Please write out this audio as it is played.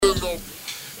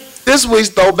This week's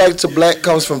Throwback to Black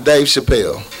comes from Dave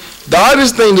Chappelle. The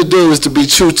hardest thing to do is to be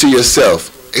true to yourself,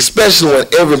 especially when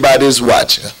everybody is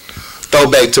watching.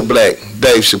 Throwback to Black,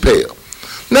 Dave Chappelle.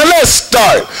 Now let's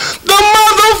start the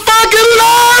motherfucking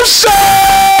live show!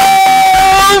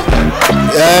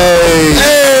 Hey!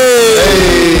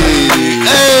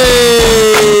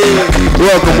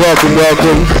 Welcome. We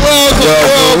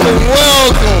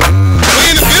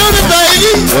in the building,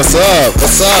 baby. What's up?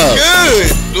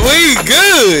 Good. We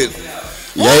good.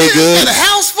 Yay good. Got a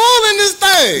house full in this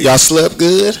thing. Y'all slept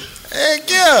good? Heck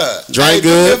yeah. Drank Do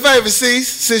good? me a favor, Cease,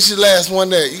 since you last one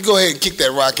there, you go ahead and kick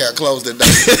that rock out, close that door.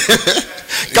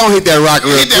 Go hit that rock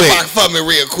real Hit quick. that rock for me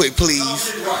real quick,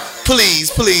 please.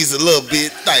 Please, a little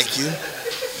bit. Thank you.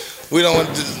 We don't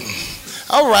want to do...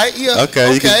 All right, yeah.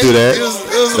 Okay, you can do that. It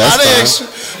was a lot of extra.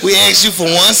 We asked you for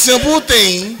one simple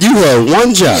thing. You had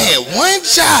one job. We had one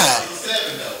job.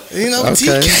 You know,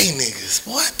 Okay. TK niggas.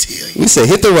 Boy, I tell you. We said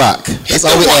hit the rock. That's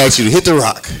all we asked you to hit the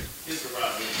rock.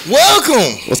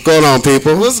 Welcome. What's going on,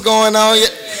 people? What's going on?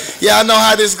 Y'all know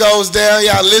how this goes down.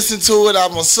 Y'all listen to it.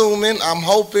 I'm assuming. I'm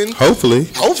hoping. Hopefully.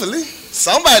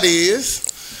 Somebody is.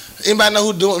 Anybody know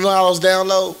who doing all those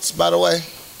downloads, by the way?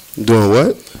 Doing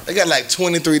what? They got like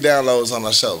 23 downloads on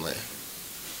our show, man.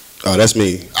 Oh, that's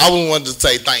me. I would want to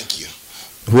say thank you.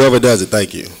 Whoever does it,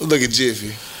 thank you. Look at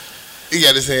Jiffy. He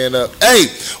got his hand up. Hey,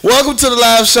 welcome to the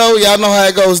live show. Y'all know how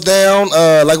it goes down.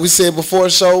 Like we said before the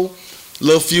show,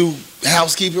 little few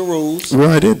housekeeping rules. Well,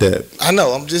 I did that. I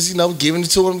know. I'm just, giving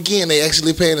it to them again. They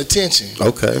actually paying attention.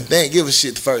 Okay. They ain't give a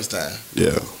shit the first time.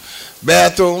 Yeah.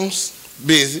 Bathrooms,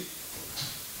 busy.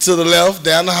 To the left,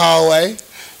 down the hallway.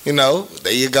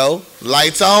 There you go.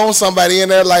 Lights on, somebody in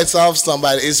there. Lights off,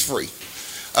 somebody. It's free.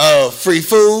 Free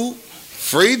food,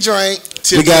 free drink.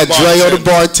 We got Dre on the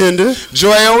bartender.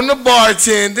 Dre on the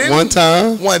bartender. One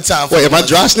time. Wait, am I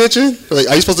dry snitching? Like,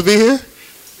 are you supposed to be here?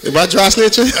 Am I dry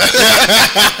snitching?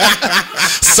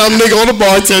 Some nigga on the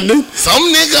bartender. Some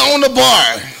nigga on the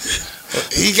bar.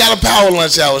 He got a power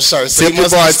lunch hour shirt. So Tip your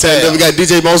bartender. We got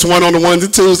DJ Most One on the ones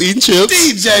and twos eating chips.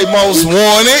 DJ Most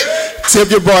Wanted.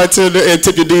 Tip your bartender and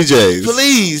tip your DJs.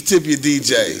 Please tip your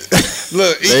DJ.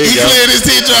 Look, he go. cleared his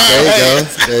teeth dry.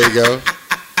 There you go.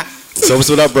 So what's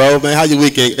up, bro, man? How your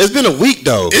weekend? It's been a week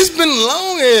though. It's been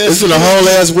long It's been a whole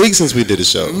last week since we did the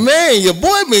show. Man, your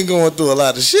boy been going through a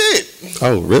lot of shit.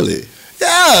 Oh, really?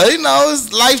 Yeah,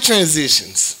 it's life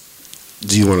transitions.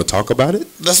 Do you want to talk about it?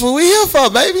 That's what we here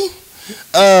for, baby.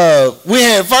 We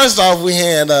had what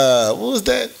was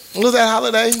that? What was that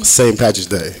holiday? St. Patrick's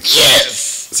Day.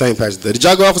 Yes. St. Patrick's Day. Did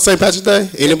y'all go out for St. Patrick's Day?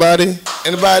 Anybody?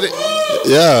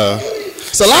 Yeah.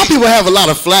 So a lot of people have a lot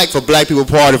of flack for black people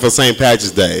partying for St.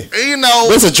 Patrick's Day.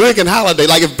 But it's a drinking holiday.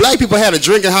 Like if black people had a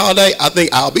drinking holiday, I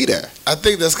think I'll be there. I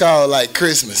think that's called like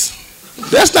Christmas.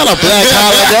 That's not a black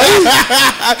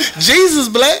holiday. Jesus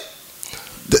black.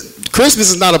 Christmas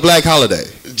is not a black holiday.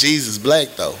 Jesus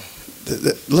black though.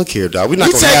 Look here, dog. We're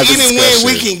not going to have this discussion. We take any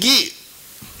win we can get.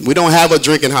 We don't have a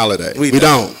drinking holiday. We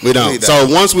don't. So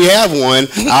once we have one,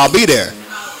 I'll be there.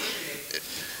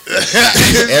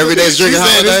 Everyday's drinking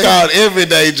holiday. It's called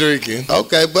everyday drinking.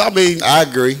 Okay, but I mean, I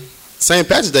agree. St.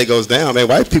 Patrick's Day goes down, man.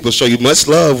 White people show you much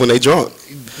love when they drunk.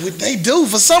 They do.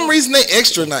 For some reason, they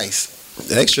extra nice.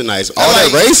 Extra nice. All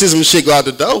that racism shit go out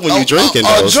the door when you drinking.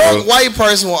 A drunk white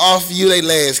person will offer you their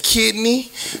last kidney.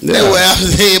 Yeah. They will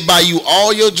after buy you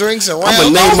all your drinks and I'm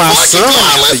gonna name my son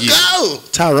after you. Let's go.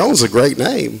 Tyrone's a great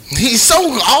name. He's so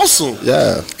awesome.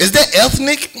 Yeah. Is that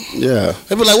ethnic? Yeah.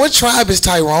 They be like, what tribe is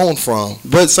Tyrone from?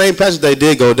 But St. Patrick's Day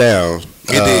did go down.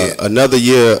 It did. Another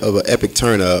year of an epic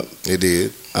turn up. It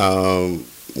did.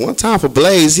 One time for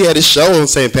Blaze, he had his show on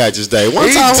St. Patrick's Day.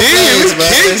 One time for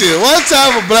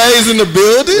Blaze in the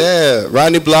building. Yeah,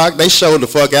 Rodney Block, they showed the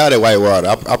fuck out at Whitewater.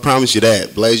 I promise you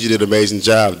that. Blaze, you did an amazing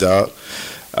job, dog.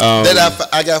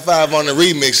 I got 5 on the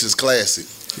remix is classic.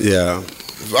 Yeah.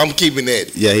 I'm keeping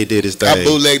that. Yeah, he did his thing. I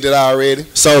bootlegged it already.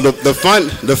 So the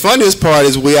funniest part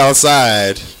is we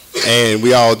outside and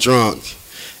we all drunk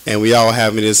and we all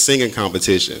having this singing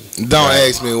competition. Don't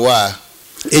ask me why.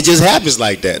 It just happens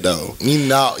like that, though.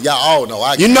 Y'all all know.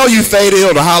 You faded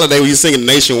on the holiday when you singing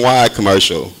Nationwide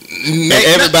commercial.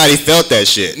 Everybody felt that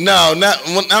shit. No, not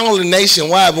only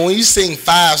Nationwide, but when you sing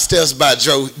 5 Steps by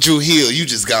Drew Hill, you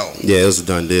just gone. Yeah, it was a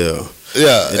done deal.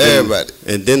 Yeah, everybody.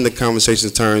 And then the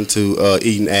conversations turned to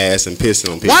eating ass and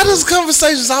pissing on people. Why does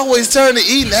conversations always turn to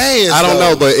eating ass? I don't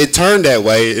know, but it turned that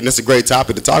way, and it's a great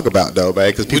topic to talk about, though,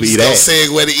 man, because people eat ass.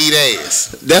 Segue to eat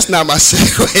ass. That's not my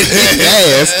segue to eat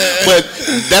ass, but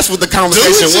that's what the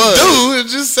conversation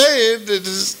was. Just say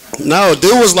it. No,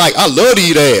 dude was like, I love to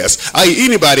eat ass. I eat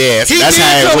anybody ass. That's how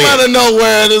it went. He come out of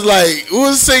nowhere and it's like, who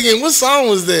was singing? What song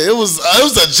was that? It was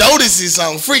a Jodeci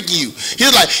song, Freak You. He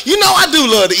was like, I do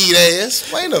love to eat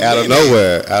ass. Wait a minute. Out of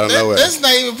nowhere. That's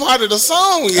not even part of the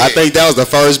song yet. I think that was the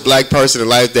first black person in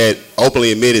life that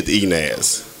openly admitted to eating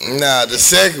ass. Nah, the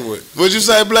second one. Would you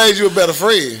say, Blaze, you a better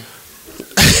friend?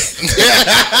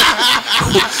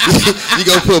 You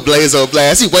gonna put Blaze on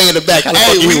blast? He way in the back.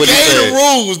 Hey, we gave the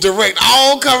rules, direct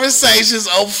all conversations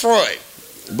up front.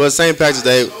 But St. Patrick's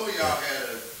Day.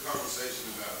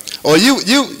 Or you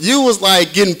was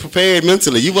like getting prepared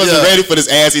mentally. You wasn't ready for this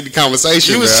ass eating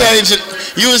conversation. You was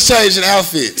changing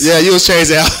outfits. Yeah, you was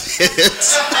changing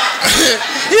outfits.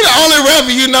 He the only rapper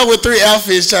you know with 3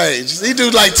 outfits changed. He do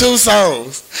like 2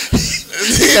 songs.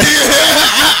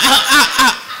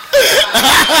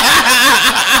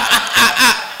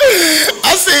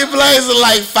 I seen Blaze with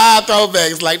like 5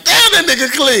 throwbacks. Like, damn, that nigga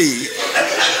clean.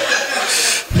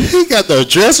 He got the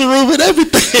dressing room and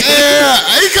everything. Yeah,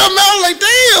 he come out like,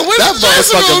 damn, where's that the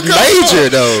dressing room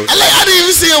major though. I didn't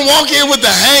even see him walk in with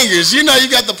the hangers. You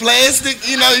got the plastic.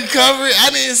 You cover it. I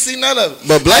didn't see none of it.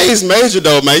 But Blaze major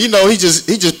though, man. He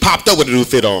just popped up with a new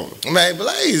fit on. Man,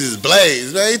 Blaze is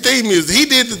Blaze. Man, theme music. He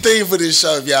did the theme for this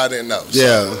show. If y'all didn't know. So.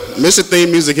 Yeah, Mr.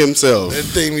 Theme Music himself. The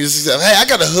theme music himself. Hey, I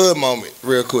got a hood moment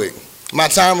real quick. My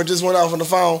timer just went off on the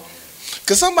phone.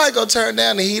 Cause somebody go turn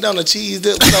down the heat on the cheese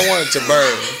dip. We don't want it to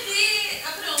burn.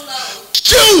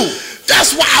 You.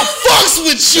 That's why I fucks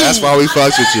with you. That's why we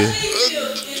fucks with you.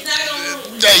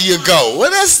 There you go.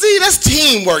 Well, that's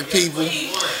teamwork, people.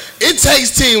 It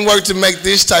takes teamwork to make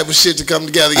this type of shit to come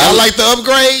together. Y'all like the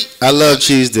upgrade? I love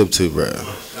cheese dip too, bro.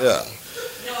 Yeah.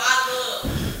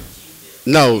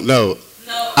 No.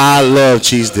 I love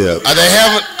cheese dip. Are they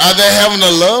having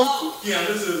a love? Yeah,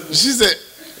 She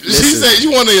said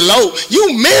you want to elope.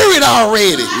 You married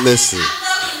already. Listen.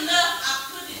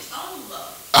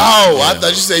 Oh, yeah. I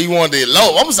thought you said you wanted to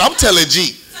elope. I'm telling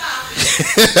G.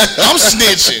 I'm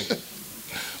snitching.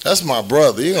 That's my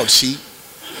brother. You gonna cheat.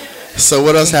 So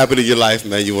what else happened in your life,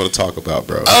 man, you want to talk about,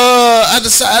 bro? I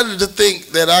decided to think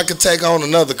that I could take on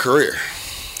another career.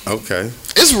 Okay.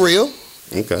 It's real.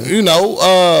 Okay.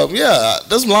 Yeah,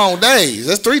 that's long days.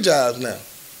 That's 3 jobs now.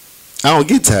 I don't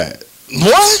get tired.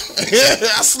 What?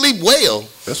 I sleep well.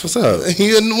 That's what's up.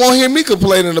 You won't hear me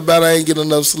complaining about I ain't getting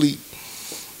enough sleep.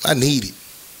 I need it.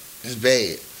 It's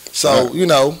bad. So,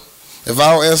 if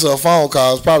I don't answer a phone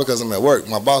call, it's probably because I'm at work.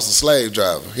 My boss is a slave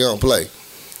driver. He don't play.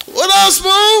 What up,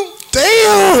 Spoon?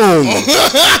 Damn.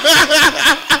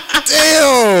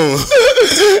 Damn.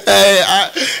 Hey,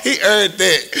 he heard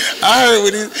that. I heard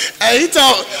what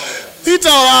he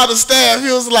told all the staff,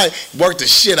 he was like, work the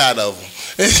shit out of them.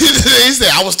 He said,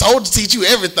 I was told to teach you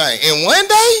everything. And one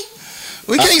day,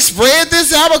 we can't spread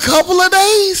this out a couple of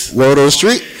days. Word on the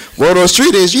street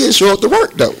is you didn't show up to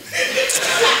work though.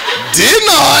 Did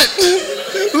not.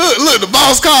 Look, the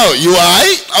boss called. You all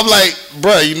right? I'm like,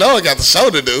 bro, I got the show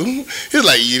to do. He's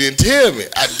like, you didn't tell me.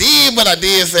 I did, but I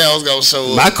did say I was going to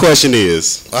show up. My question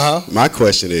is,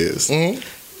 mm-hmm.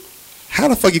 How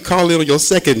the fuck you call in on your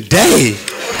second day?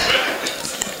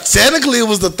 Technically, it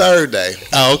was the 3rd day.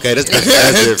 Oh, okay. That's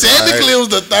Technically, it was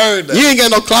the 3rd day. You ain't got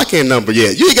no clock in number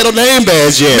yet. You ain't got no name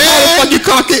badge yet. Man, how the fuck you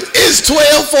clock it? It's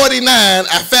 12:49.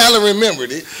 I finally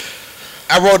remembered it.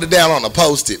 I wrote it down on a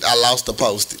Post-it. I lost the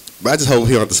Post-it. But I just hope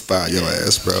he don't fire your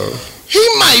ass, bro. He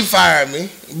might fire me,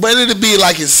 but it'll be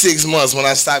like in 6 months when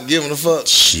I stop giving a fuck.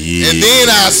 Shit. And then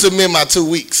I'll submit my 2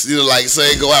 weeks. So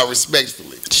it go out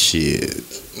respectfully. Shit.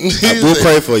 We'll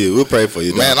pray for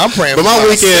you. Man, I'm praying but for myself. My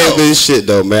weekend ain't been shit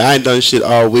though, man. I ain't done shit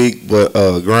all week but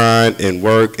grind and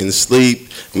work and sleep.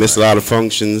 Missed a lot of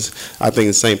functions. I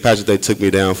think St. Patrick's Day took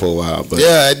me down for a while. But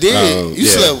yeah, I did. You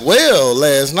slept well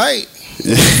last night.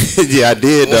 Yeah, I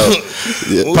did though.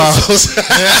 Yeah. Pause.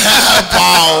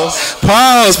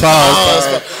 Pause.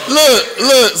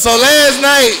 Look. So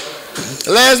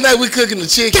last night we cooking the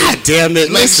chicken. God damn it!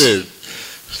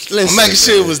 Listen, making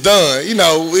sure it was done.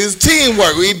 It's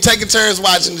teamwork. We taking turns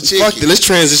watching the chicken. Fuck it. Let's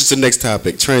transition to the next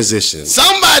topic. Transition.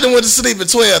 Somebody went to sleep at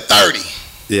 12:30.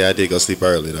 Yeah, I did go sleep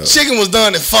early though. Chicken was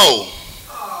done at 4.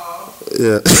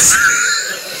 Yeah.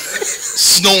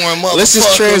 Snoring motherfucker. Let's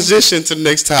just transition to the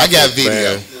next topic. I got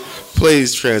video. Man.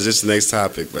 Please transition to the next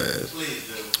topic, man.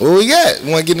 What we got?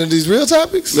 Want to get into these real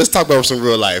topics? Let's talk about some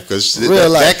real life because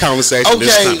that conversation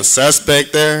is kind of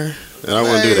suspect there. And I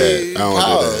want to do that. I don't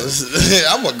want to do that.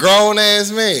 I'm a grown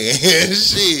ass man.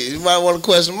 Shit, you might want to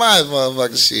question my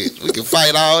motherfucking shit. We can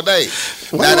fight all day.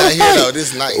 Not out here though.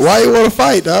 This nice. Why you want to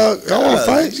fight, dog? I want to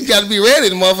fight. You got to be ready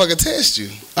to motherfucker test you.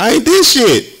 I ain't did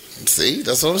shit. See,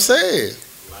 that's what I'm saying.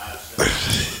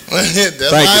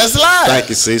 That's why it's live. Thank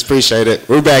you, sis. Appreciate it.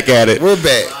 We're back at it. We're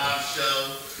back.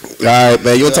 All right,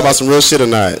 man. You want to talk about some real shit or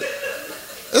not?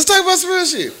 Let's talk about some real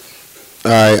shit. All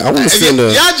right, I want to send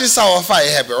y'all just saw a fight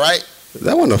happen, right?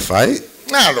 That wasn't a fight.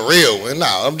 Not a real one. No,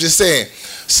 I'm just saying.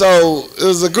 So it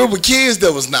was a group of kids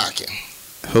that was knocking.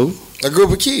 Who? A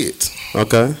group of kids.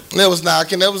 Okay. They was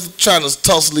knocking. They was trying to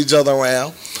tussle each other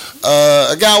around.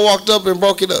 A guy walked up and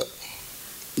broke it up.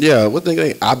 Yeah, what the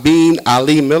name? Abin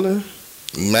Ali Miller?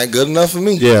 Not good enough for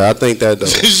me. Yeah, I think that though.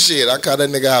 Shit, I caught that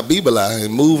nigga Habibullah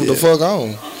and moved the fuck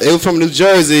on. It was from New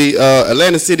Jersey.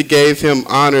 Atlantic City gave him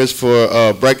honors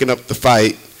for breaking up the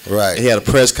fight. Right. He had a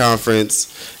press conference.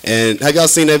 And have y'all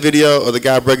seen that video of the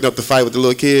guy breaking up the fight with the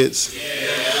little kids?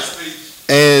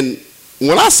 Yeah. And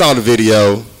when I saw the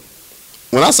video,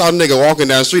 when I saw the nigga walking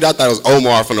down the street, I thought it was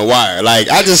Omar from The Wire. Like,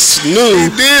 I just knew he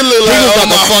did look like he was about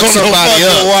Omar to fuck somebody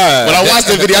up. Wire. When I watched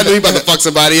the video, I knew he about to fuck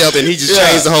somebody up, and he just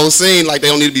changed the whole scene. Like, they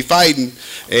don't need to be fighting.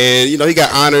 And, you know, he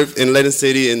got honored in Atlantic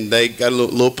City, and they got a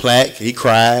little plaque. He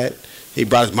cried. He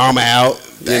brought his mama out.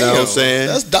 You know what I'm saying?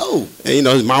 That's dope. And, you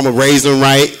know, his mama raised him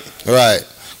right. Right.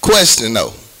 Question,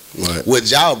 though. What? Would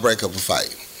y'all break up a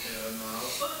fight?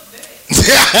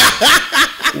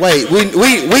 Wait,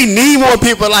 we need more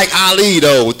people like Ali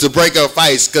though to break up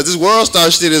fights, because this world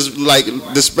star shit is like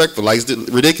disrespectful, like it's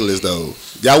ridiculous though.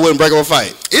 Y'all wouldn't break up a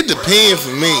fight? It depends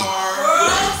for me.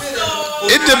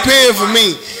 It depends for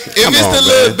me. If it's the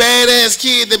little badass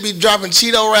kid that be dropping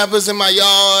Cheeto wrappers in my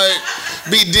yard,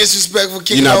 be disrespectful,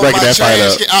 kicking over my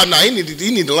trash. Oh no, he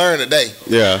need to learn today.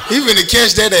 Yeah. He finna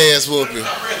catch that ass whooping.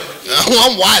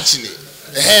 I'm watching it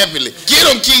happily. Get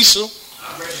him, Keisha.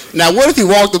 Now, what if he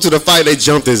walked up to the fight and they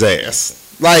jumped his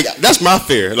ass? Like, that's my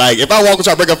fear. Like, if I walk up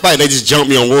to break up a fight, they just jump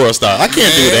me on World Star. I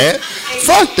can't do that.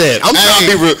 Fuck that. I'm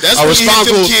trying to be a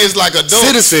responsible kids like adults.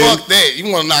 Citizen. Fuck that.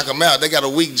 You want to knock them out. They got a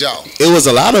weak jaw. It was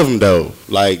a lot of them, though.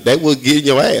 Like, they will get in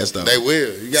your ass, though. They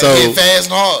will. You got to get fast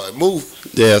and hard. Move.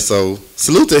 Yeah, so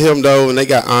salute to him, though, and they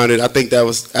got honored. I think that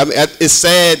was, I mean, it's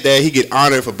sad that he get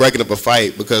honored for breaking up a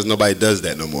fight because nobody does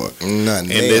that no more. And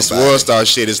this World Star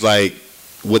shit is like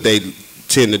what they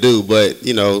tend to do, but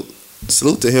you know,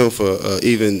 salute to him for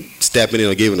even stepping in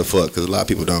or giving a fuck, because a lot of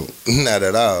people don't. Not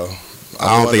at all.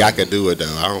 I don't think I could do it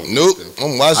though. Nope.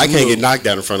 I can't get knocked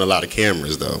down in front of a lot of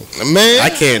cameras though. Man, I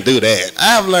can't do that.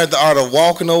 I have learned the art of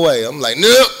walking away. I'm like,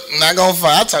 nope, not gonna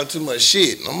fight. I talk too much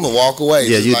shit. I'm gonna walk away.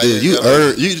 Yeah, you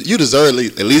do. You deserve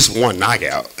at least one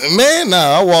knockout. Man,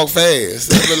 nah, I walk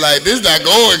fast. I be like, this not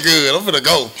going good. I'm finna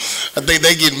go. I think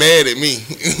they get mad at me.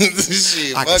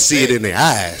 Shit, I can see it in their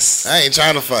eyes. I ain't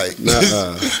trying to fight.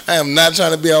 I am not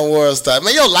trying to be on World Star.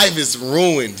 Man, your life is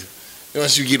ruined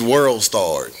once you get World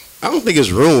Starred. I don't think it's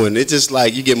ruined. It's just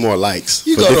like you get more likes.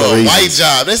 You go to a white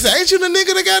job. They say, ain't you the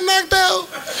nigga that got knocked out?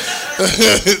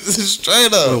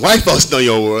 Straight up. When white folks know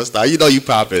your World Star. You know you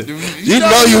popping. You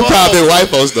know you popping. White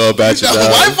folks know about you.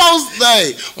 White folks,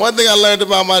 hey, one thing I learned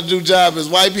about my new job is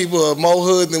white people are more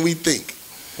hood than we think.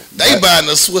 They buying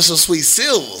the Swisher Sweet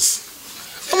Silvers.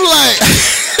 I'm like,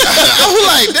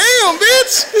 damn,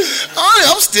 bitch.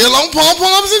 I'm still on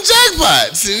pom-poms and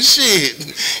jackpots and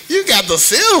shit. You got the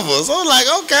silvers. I'm like,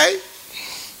 okay.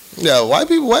 Yeah, white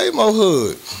people way more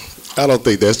hood. I don't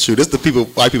think that's true. That's the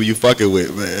white people you fucking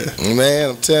with, man.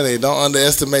 Man, I'm telling you, don't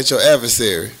underestimate your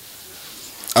adversary.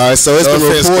 All right, so it's been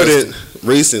reported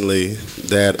recently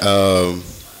that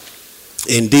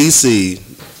in D.C.,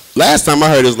 last time I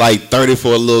heard it was like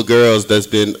 34 little girls that's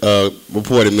been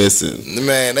reported missing.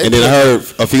 Man, and then I heard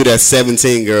a few that's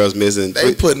 17 girls missing.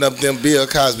 They putting up them Bill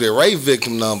Cosby rape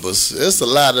victim numbers. It's a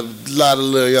lot of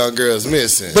little young girls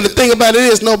missing. But the thing about it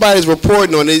is nobody's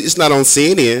reporting on it. It's not on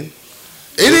CNN.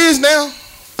 It is now.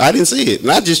 I didn't see it,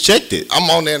 and I just checked it. I'm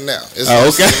on there now.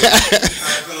 Okay.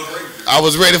 I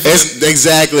was ready for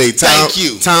exactly. Thank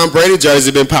you. Tom Brady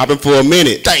jersey been popping for a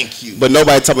minute. Thank you. But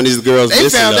nobody talking about these girls They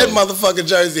missing, found though. that motherfucking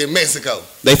jersey in Mexico.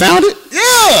 They found it?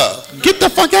 Yeah. Get the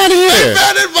fuck out of here. They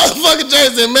found that motherfucking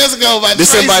jersey in Mexico by Did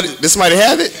somebody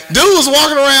have it? Dude was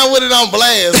walking around with it on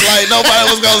blast like nobody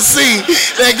was gonna see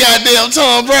that goddamn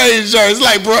Tom Brady jersey.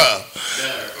 Like, bruh.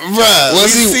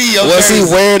 Was he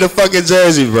wearing the fucking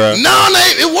jersey, bruh? No,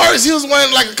 it works. He was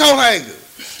wearing like a coat hanger.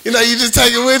 You know, you just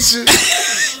take it with you.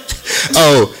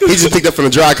 Oh, he just picked up from the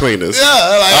dry cleaners. Yeah,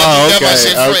 I got my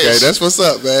shit fresh. Okay, that's what's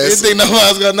up, man. You think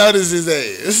nobody's gonna notice his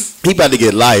ass? He about to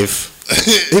get life.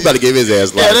 He about to give his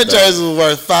ass life. Yeah, that jersey was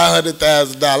worth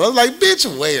 $500,000. I was like, bitch,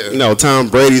 where? No, Tom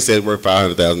Brady said it's worth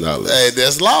 $500,000. Hey,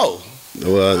 that's law.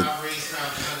 Well,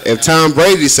 if Tom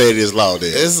Brady said it's law,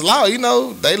 then it's law. You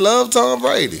know, they love Tom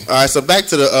Brady. All right, so back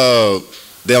to the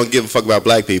they don't give a fuck about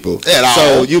black people. At all.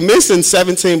 So you missing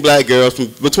 17 black girls from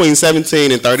between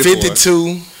 17 and 34.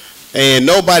 52. And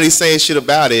nobody's saying shit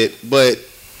about it, but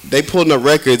they pulling up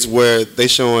records where they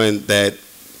showing that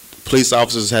police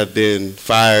officers have been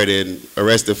fired and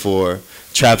arrested for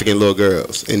trafficking little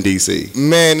girls in D.C.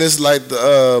 Man, it's like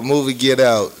the movie Get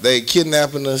Out. They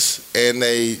kidnapping us and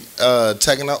they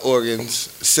taking our organs,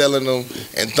 selling them,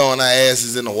 and throwing our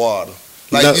asses in the water.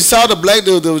 Like, you saw the black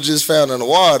dude that was just found in the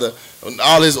water,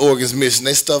 all his organs missing.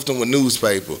 They stuffed him with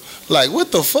newspaper. Like,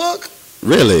 what the fuck?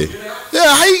 Really?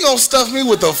 Yeah, how you gonna stuff me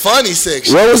with the funny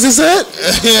section? Where was this at?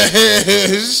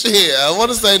 Shit, I want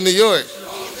to say New York.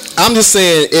 I'm just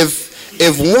saying,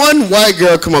 if one white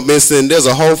girl come up missing, there's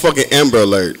a whole fucking Amber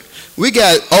Alert. We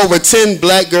got over 10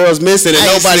 black girls missing and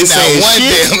nobody's saying one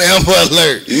shit. Damn Amber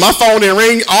Alert. My phone didn't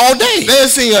ring all day. They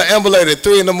seen your Amber Alert at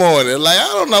 3 in the morning. Like, I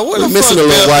don't know what the fuck. Missing a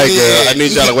little white girl. I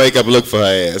need y'all to wake up and look for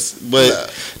her ass.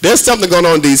 But there's something going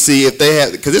on in D.C. if they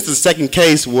have, because this is the second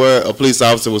case where a police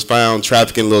officer was found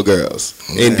trafficking little girls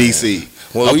in D.C.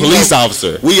 Well, a police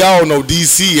officer. We all know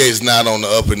D.C. is not on the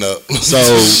up and up.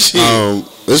 So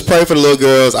let's pray for the little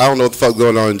girls. I don't know what the fuck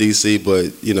going on in D.C.,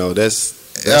 but you know that's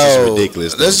just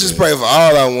ridiculous. Let's just pray for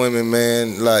all our women,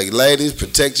 man. Like, ladies,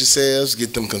 protect yourselves.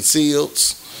 Get them concealed.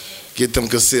 Get them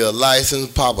concealed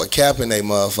license. Pop a cap in they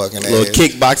motherfucking ass. Little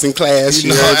kickboxing class. You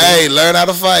know, hey, learn how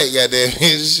to fight. Goddamn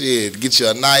shit. Get you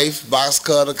a knife, box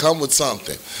cutter. Come with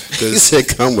something. He said,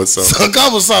 "Come with something." So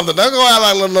come with something. Don't go out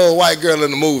like a little white girl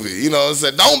in the movie. You know what I'm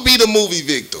saying? Don't be the movie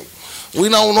victim. We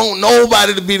don't want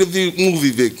nobody to be the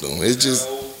movie victim. It's just,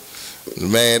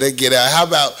 man, they Get Out. How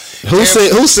about who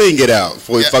seen Get Out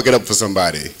before we fuck it up for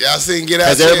somebody? Y'all seen Get Out?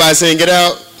 Has everybody seen Get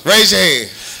Out? Raise your hand.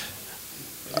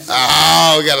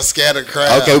 Oh, we got a scattered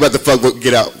crowd. Okay, we about to fuck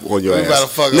Get Out on your ass. About to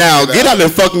fuck now, Get Out done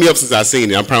fucked me up since I seen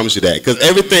it. I promise you that. Because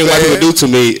everything white people do to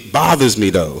me bothers me,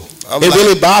 though. It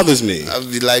really bothers me. I'll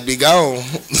be like, be gone.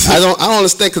 I don't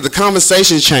understand, because the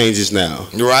conversation changes now.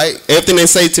 Right. Everything they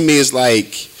say to me is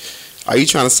like, are you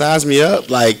trying to size me up?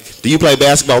 Like, do you play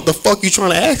basketball? What the fuck you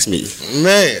trying to ask me?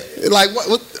 Man. Like,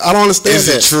 what? I don't understand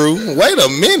that. Is it true? Wait a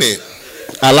minute.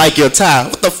 I like your tie.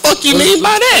 What the fuck you mean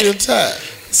by that? Your tie.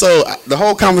 So the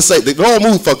whole conversation, the whole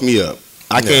movie fucked me up.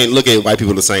 I can't look at white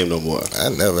people the same no more. I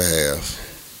never have.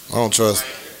 I don't trust.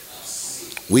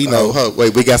 We know.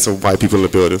 Wait, we got some white people in the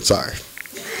building. Sorry.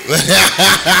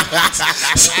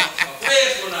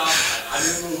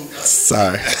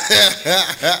 Sorry.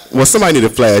 Well, somebody need to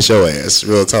flash your ass.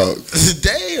 Real talk.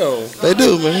 Damn. They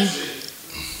do, man.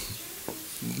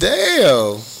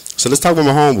 Damn. So let's talk about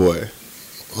my homeboy.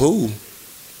 Who?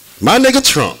 My nigga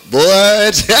Trump, boy.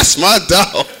 That's my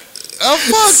dog.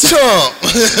 Fuck Trump.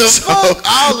 Fuck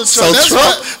all the Trump.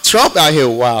 So Trump out here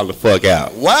wild the fuck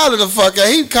out. Wild the fuck out.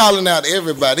 He calling out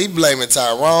everybody. He blaming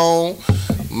Tyrone,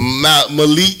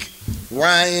 Malik,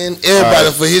 Ryan,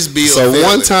 everybody for his bill. So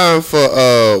one time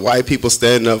for white people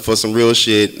standing up for some real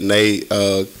shit, and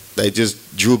they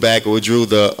just drew back or withdrew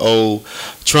the old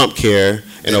Trump care,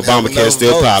 and Obamacare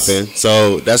still popping.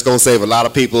 So that's gonna save a lot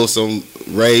of people some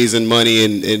raising money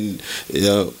and you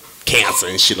know, cancer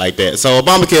and shit like that. So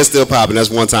Obamacare still popping. That's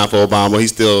one time for Obama.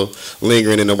 He's still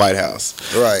lingering in the White House.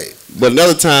 Right. But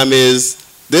another time is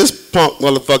this punk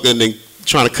motherfucker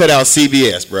trying to cut out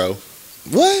CBS, bro.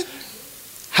 What?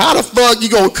 How the fuck you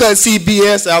gonna cut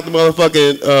CBS out the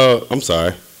motherfucking I'm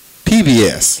sorry,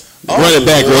 PBS? Run it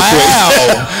back real quick.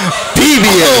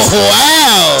 PBS.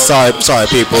 Oh, wow. Sorry,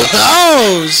 people.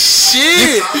 Oh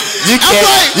shit. You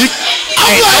can't.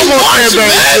 I'm like, March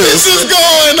Madness is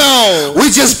going on.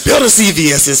 We just built a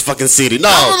CVS in this fucking city.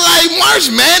 No. I'm like, March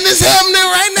Madness happening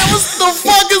right now. What the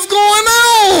fuck is going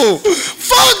on?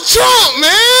 Fuck Trump,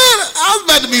 man. I was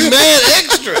about to be mad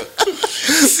extra.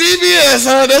 CBS,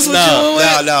 huh? That's what you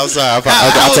want? No, I'm sorry.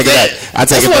 I'll take it back. I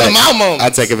take it back. That's one of my moments. I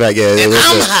take it back. Yeah, and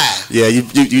I'm high. Yeah,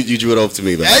 you drew it over to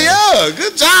me, man. Hey, yeah,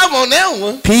 good job on that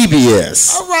one.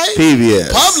 PBS. All right. PBS.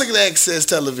 Public access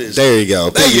television. There you go.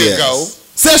 There you go.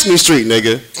 Sesame Street,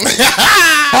 nigga.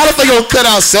 How the fuck you gonna cut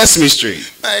out Sesame Street?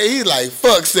 Hey, he like,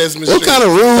 fuck Sesame Street. What kind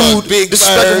of rude,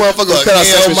 disrespectful motherfucker gonna cut out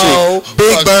Sesame Street?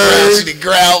 Big Bird, the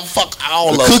Grout, fuck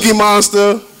all the of Cookie them.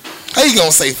 Monster. How you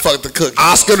gonna say fuck the Cookie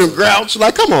Oscar the Grouch?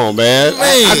 Like, come on, man.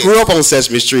 I grew up on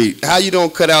Sesame Street. How you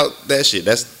don't cut out that shit?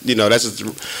 That's just,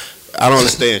 I don't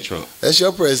understand Trump. That's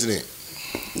your president.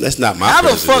 That's not my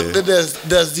president. How the fuck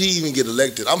does he even get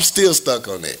elected? I'm still stuck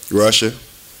on that. Russia.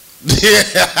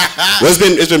 Well,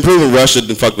 it's been proven Russia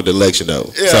didn't fuck with the election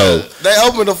though. Yeah, so they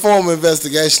opened a formal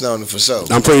investigation on it for sure.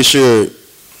 I'm pretty sure.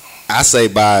 I say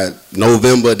by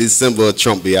November, December,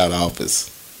 Trump be out of office.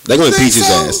 They're gonna impeach his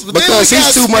ass because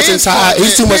he's too much tied.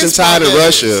 He's too much tied in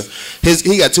Russia.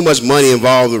 He got too much money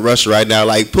involved with Russia right now.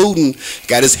 Like Putin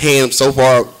got his hand so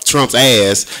far Trump's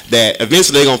ass that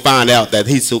eventually they're gonna find out that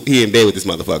he in bed with this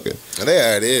motherfucker. They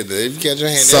already is. If you catch your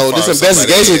hand. So this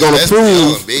investigation is gonna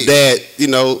prove that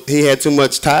he had too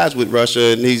much ties with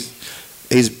Russia and he's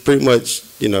pretty much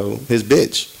his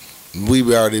bitch. We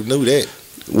already knew that.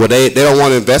 Well, they don't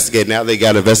want to investigate now. They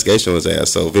got an investigation on his ass,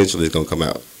 so eventually it's gonna come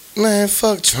out. Man,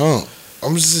 fuck Trump.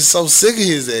 I'm just so sick of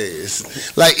his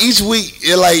ass. Like each week,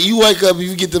 like you wake up,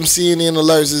 you get them CNN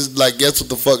alerts. It's like, guess what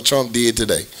the fuck Trump did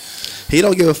today? He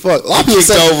don't give a fuck. A lot of people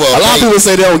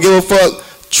say they don't give a fuck.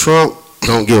 Trump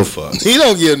don't give a fuck. He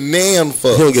don't give a damn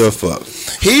fuck. He don't give a fuck.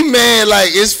 He mad like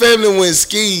his family went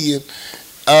skiing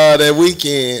that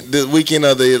weekend. The weekend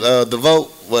of the vote.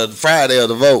 Well, Friday of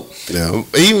the vote. Yeah.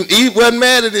 He wasn't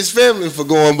mad at his family for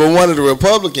going, but one of the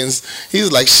Republicans, he was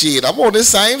like, shit, I'm on this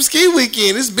same ski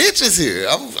weekend. This bitch is here.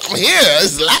 I'm here.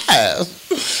 It's live.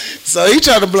 So he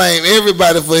tried to blame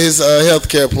everybody for his health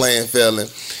care plan failing.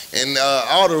 And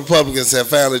all the Republicans have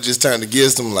finally just turned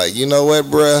against him like, you know what,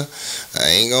 bruh? I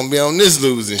ain't going to be on this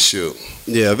losing shit.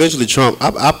 Yeah, eventually Trump,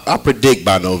 I predict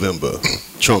by November,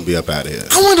 Trump be up out of here.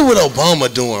 I wonder what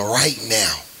Obama doing right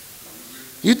now.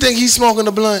 You think he's smoking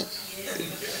a blunt?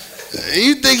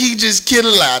 You think he just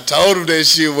kidding? I told him that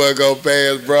shit wasn't gonna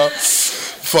pass, bro.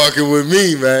 Fucking with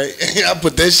me, man. I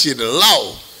put that shit in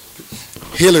law.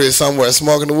 Hillary somewhere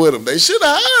smoking with him. They should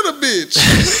have hired a bitch.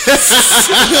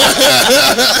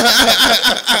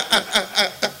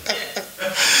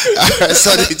 All right,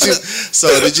 so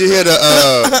did you hear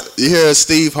you hear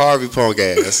Steve Harvey punk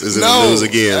ass is in the news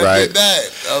again, right?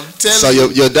 I'm telling so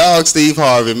your dog Steve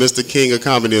Harvey, Mr. King of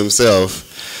Comedy himself,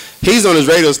 he's on his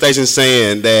radio station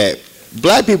saying that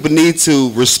black people need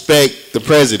to respect the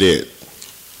president.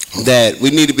 That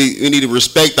we need to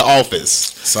respect the office.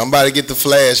 Somebody get the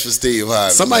flash for Steve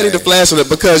Harvey. Somebody need the flash on it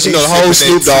because the whole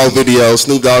Snoop Dogg video.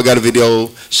 Snoop Dogg got a video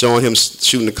showing him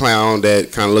shooting a clown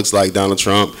that kind of looks like Donald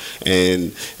Trump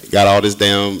and got all this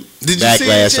damn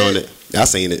backlash on it. I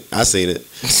seen it.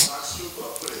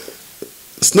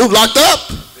 Snoop locked up.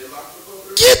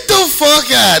 Get the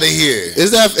fuck out of here.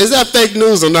 Is that fake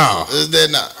news or no? Is that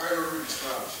not?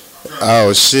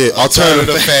 Oh shit!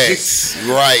 Alternative facts.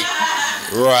 Right.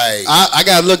 I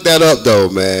gotta look that up though,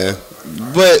 man.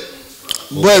 But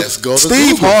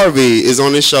Steve Harvey is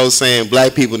on this show saying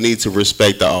black people need to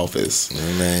respect the office.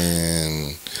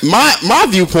 Man, my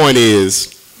viewpoint is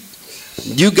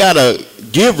you gotta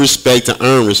give respect to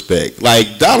earn respect.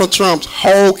 Like Donald Trump's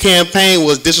whole campaign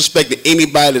was disrespecting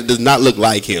anybody that does not look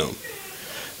like him.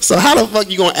 So how the fuck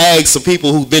you gonna ask some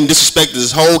people who've been disrespected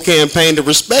this whole campaign to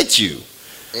respect you?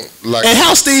 And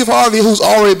how Steve Harvey, who's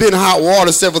already been in hot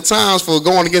water several times for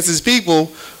going against his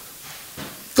people,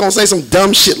 gonna say some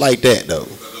dumb shit like that though?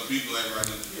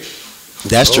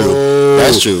 That's true.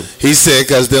 That's true. He said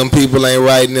because them people ain't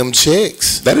writing them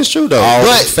checks. That is true though.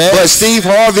 But Steve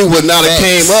Harvey would not have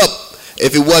came up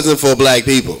if it wasn't for black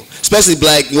people, especially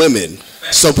black women.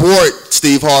 Support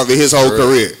Steve Harvey his whole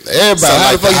career. Everybody. So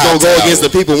how the fuck you gonna go against the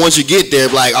people once you get there?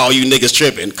 Like, oh, you niggas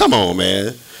tripping? Come on,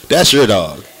 man. That's your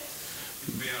dog.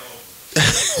 He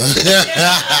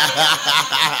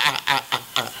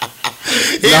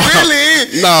really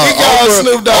is. No, he got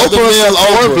Snoop Dogg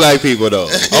Oprah black people though.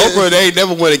 Oprah, they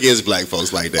never went against black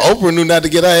folks like that. Oprah knew not to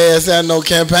get her ass out no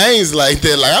campaigns like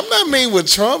that. Like, I'm not mean with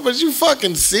Trump, but you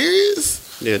fucking serious?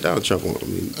 Yeah, Donald Trump won't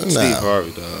mean Steve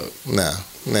Harvey, dog. Nah.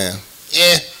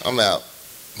 Yeah, I'm out.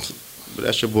 But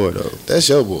that's your boy though. That's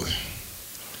your boy.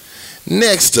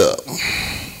 Next up,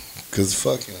 cause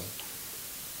fucking.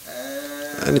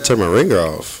 I need to turn my ringer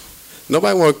off.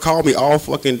 Nobody want to call me all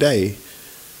fucking day.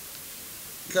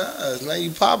 Cause now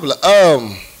you popular.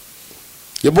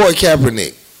 Your boy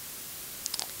Kaepernick.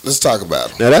 Let's talk about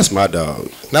him. Now that's my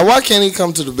dog. Now why can't he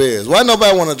come to the Bears? Why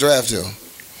nobody want to draft him?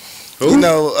 Who? You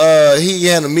know, he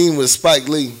had a meeting with Spike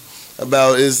Lee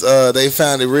about his. They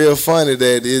found it real funny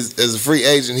that as a free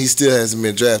agent he still hasn't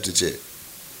been drafted yet.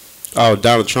 Oh,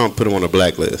 Donald Trump put him on a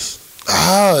blacklist.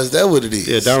 Ah, is that what it is?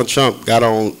 Yeah, Donald Trump got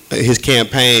on his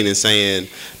campaign and saying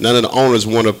none of the owners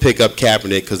want to pick up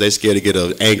Kaepernick because they're scared to get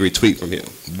an angry tweet from him.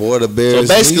 Boy, the Bears.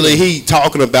 So basically, he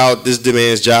talking about this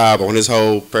man's job on his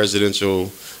whole presidential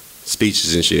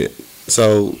speeches and shit.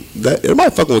 So that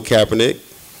everybody fucking with Kaepernick.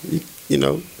 You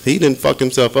know, he didn't fuck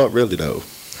himself up really though.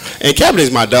 And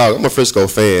Kaepernick's my dog. I'm a Frisco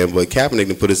fan, but Kaepernick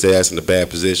done put his ass in a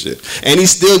bad position, and he's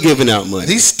still giving out money.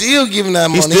 He's still giving out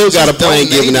money. He still got a plane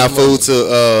giving out food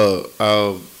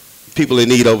to people in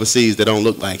need overseas that don't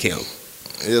look like him.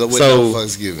 Yeah, what the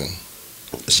fuck's giving?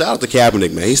 Shout out to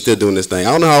Kaepernick, man. He's still doing this thing.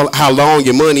 I don't know how long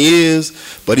your money is,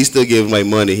 but he's still giving away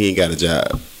money. He ain't got a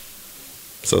job.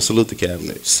 So salute to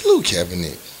Kaepernick. Salute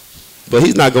Kaepernick. But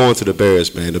he's not going to the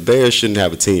Bears, man. The Bears shouldn't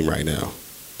have a team right now.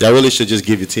 Y'all really should just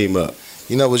give your team up.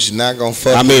 You know what you're not gonna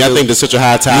fucking I think there's such a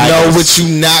high tide. You know what you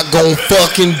not gonna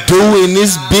fucking do in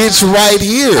this bitch right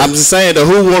here. I'm just saying,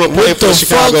 who want to play for the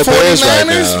Chicago Bears right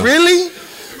now? Really?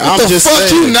 What the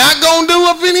fuck you not gonna do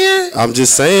up in here? I'm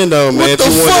just saying though, man. What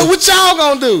the fuck? What y'all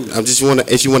gonna do?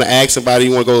 If you wanna ask somebody,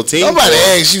 you wanna go to a team. Nobody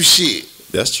asks you shit.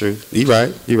 That's true. You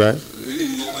right.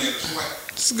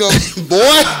 Let's go,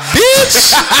 boy,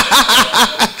 bitch.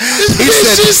 This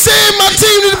bitch just said my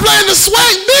team need to play in the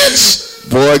SWAC, bitch.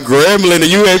 Boy, Gremlin, the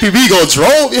UAPB gonna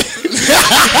drove.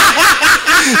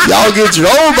 Y'all get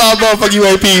drove by motherfucking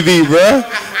UAPB, bro.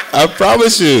 I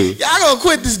promise you. Y'all gonna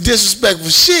quit this disrespectful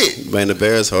shit. Man, the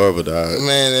Bears horrible, dog.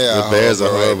 Man, the Bears are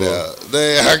horrible.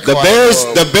 They are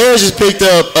the Bears just picked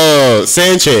up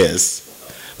Sanchez.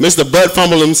 Mr. Butt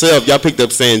Fumble himself, y'all picked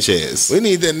up Sanchez. We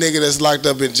need that nigga that's locked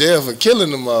up in jail for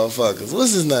killing the motherfuckers.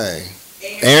 What's his name?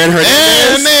 Aaron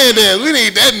Hernandez. We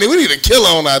need that nigga. We need a killer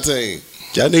on our team.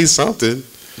 Y'all need something.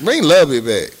 Bring Lovey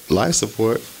back. Life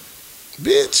support.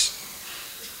 Bitch.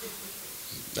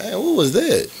 Damn, what was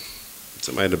that?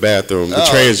 Somebody in the bathroom, the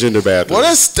transgender bathroom.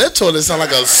 Well, that toilet sound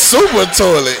like a super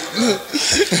toilet.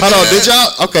 Hold on, did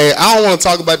y'all? Okay, I don't want to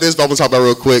talk about this, but I'm gonna talk about it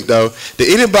real quick though.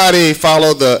 Did anybody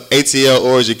follow the ATL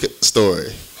orgy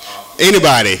story?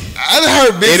 Anybody? I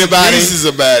heard bits and pieces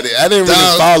about it. I didn't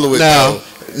really follow it though.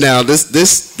 Now this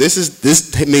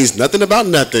means nothing about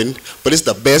nothing, but it's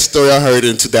the best story I heard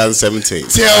in 2017.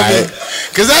 Tell me,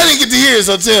 because I didn't get to hear it.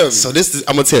 So tell me. So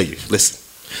I'm gonna tell you. Listen.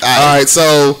 All right.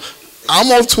 So I'm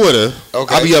on Twitter.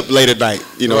 Okay. I'll be up late at night.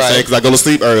 You know what I'm saying? Because I go to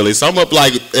sleep early. So I'm up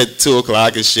like at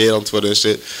 2:00 and shit on Twitter and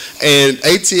shit. And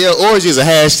ATL orgy is a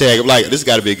hashtag. I'm like, this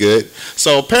got to be good.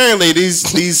 So apparently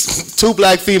these two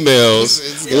black females.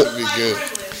 It's got to be good.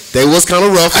 They was kind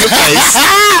of rough in the face.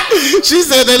 She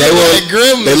said they look like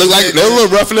gremlins. They look like they were a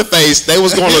little rough in the face. They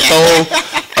was going to throw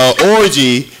an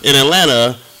orgy in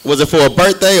Atlanta. Was it for a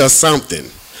birthday or something?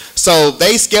 So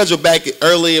they scheduled back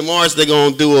early in March. They're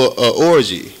going to do a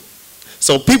orgy.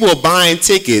 So people are buying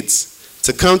tickets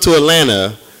to come to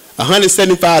Atlanta,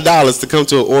 $175 to come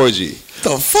to an orgy.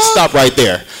 The fuck? Stop right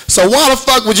there. So why the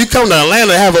fuck would you come to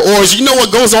Atlanta and have an orgy? You know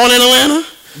what goes on in Atlanta?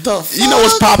 The fuck? You know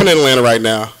what's popping in Atlanta right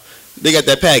now? They got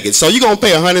that package. So you're going to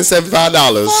pay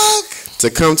 $175 to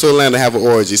come to Atlanta and have an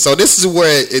orgy. So this is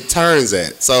where it turns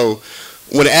at. So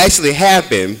when it actually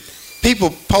happened,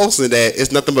 people posting that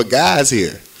it's nothing but guys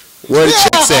here. Where the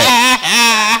chicks at?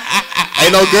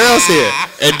 Ain't no girls here.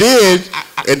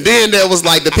 And then there was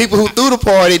like the people who threw the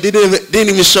party didn't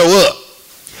even show up.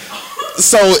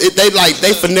 So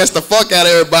they finessed the fuck out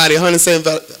of everybody,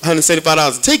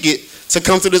 $175 a ticket to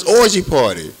come to this orgy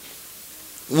party.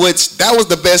 Which that was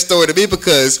the best story to me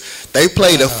because they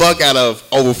played the fuck out of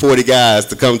over 40 guys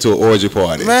to come to an orgy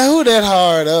party. Man, who that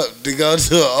hard up to go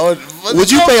to an orgy?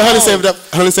 Would you pay $175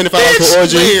 for an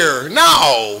orgy? Where?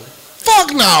 No.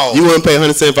 Fuck no. You wouldn't pay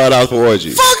 $175 for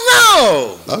orgies? Fuck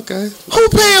no. Okay. Who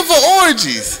paying for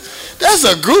orgies? That's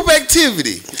a group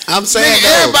activity. I'm saying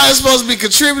everybody's supposed to be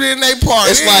contributing in their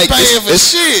part. It's like paying for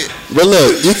shit. But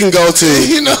look, you can go to.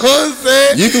 You know what I'm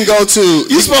saying? You can go to.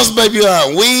 You supposed to maybe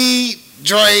weed,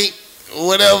 drink,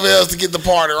 whatever else to get the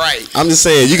party right. I'm just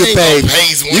saying you can pay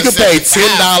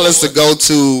 $10 to go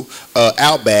to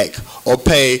Outback or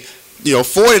pay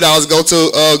 $40 to go to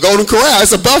Golden Corral.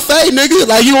 It's a buffet, nigga.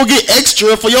 Like you gonna get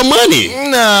extra for your money.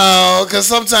 No, because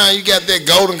sometimes you got that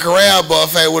Golden Corral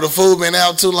buffet where the food been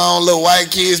out too long, little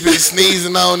white kids been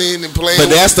sneezing on it and playing. But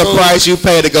that's the price you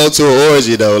pay to go to an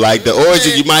orgy, though. Like the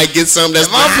orgy, you might get something that's.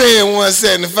 If I'm paying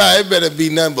 $175, it better be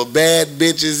nothing but bad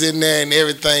bitches in there and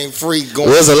everything free going.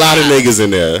 There's a lot of niggas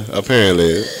in there,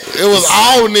 apparently. It was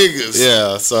all niggas.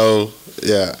 Yeah, so.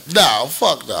 Yeah. No,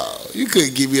 fuck no. You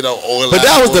couldn't give me no oil. But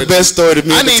that was orgy. The best story to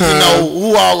me. I need to know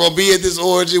who all gonna be at this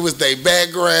orgy, what's their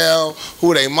background,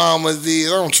 who their mamas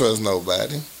is. I don't trust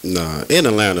nobody. Nah, in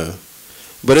Atlanta.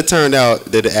 But it turned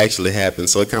out that it actually happened,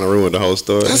 so it kind of ruined the whole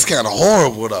story. That's kind of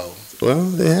horrible, though.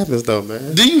 Well, it happens, though,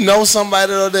 man. Do you know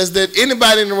somebody, though, that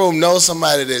anybody in the room knows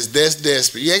somebody that's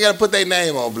desperate? You ain't got to put their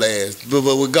name on blast, but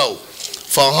we go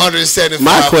for $175.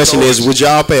 My question is, would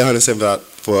y'all pay $175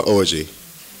 for an orgy?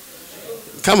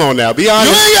 Come on now, be honest.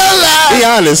 You ain't gotta lie. Be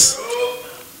honest.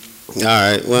 All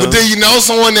right, well. But do you know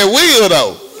someone that will,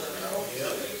 though?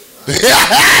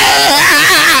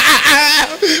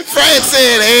 Frank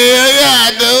said, hell yeah,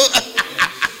 I do.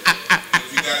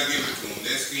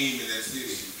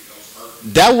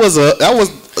 That was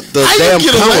the damn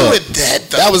come up.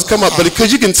 That was come up, but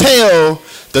because you can tell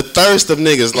the thirst of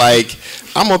niggas. Like,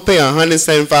 I'm gonna pay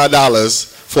 $175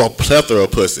 for a plethora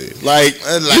of pussy. Like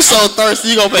you so thirsty,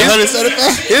 you gonna pay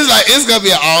 $175? It's gonna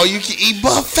be an all you can eat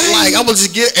buffet. Like, I'm gonna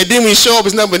just get, and then when you show up,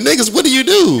 it's nothing but niggas. What do you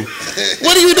do?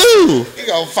 What do you do? You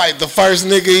gonna fight the first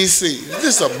nigga he see?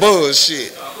 This a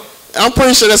bullshit. I'm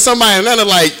pretty sure there's somebody in Atlanta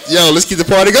like, yo, let's keep the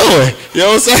party going. You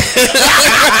know what I'm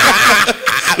saying?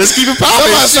 Let's keep it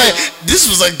popping. Somebody say, this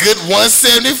was a good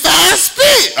 175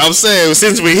 spit. I'm saying,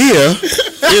 since we're here,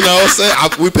 you know what I'm saying,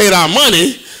 we paid our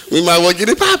money, we might well get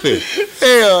it popping.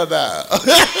 Hell no. I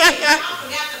forgot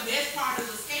the best part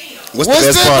of the scam. What's the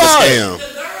best part of the scam?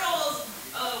 The girls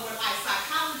were like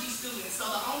psychology students, so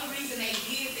the only reason they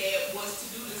did that was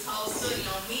to do this whole study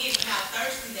on men and how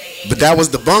thirsty they ate. But that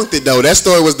was debunked it though. That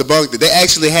story was debunked it. They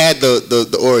actually had the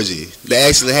orgy. They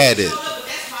actually had it.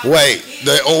 Wait.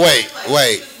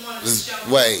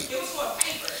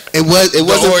 It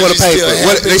wasn't for the paper.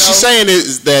 What she's saying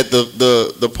is that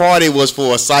the party was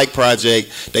for a psych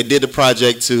project. They did the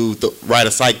project to write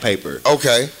a psych paper.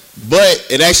 Okay. But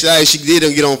in actuality, she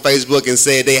didn't get on Facebook and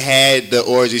said they had the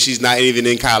orgy. She's not even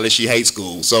in college. She hates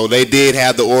school. So they did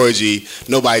have the orgy.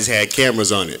 Nobody's had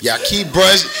cameras on it. Y'all keep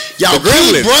brushing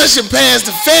past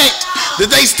the fact that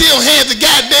they still had the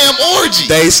goddamn orgy.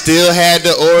 They still had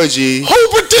the orgy. Who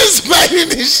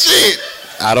participated in this shit?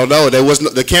 I don't know.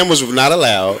 The cameras were not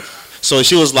allowed. So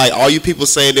she was like, all you people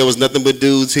saying there was nothing but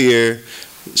dudes here,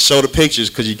 show the pictures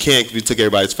because you can't because we took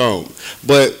everybody's phone.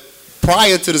 But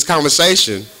prior to this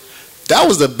conversation, that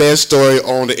was the best story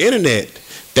on the internet,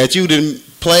 that you didn't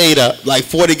played like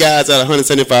 40 guys at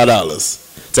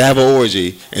 $175 to have an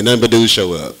orgy and nothing but dudes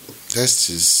show up. That's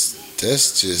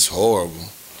just horrible.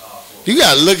 You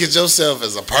gotta look at yourself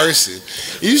as a person.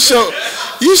 You show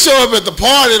up at the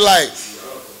party like,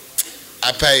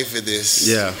 I paid for this.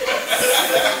 Yeah.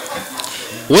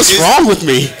 What's wrong with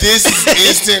me? This is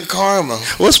instant karma.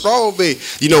 What's wrong with me?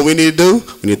 You know what we need to do?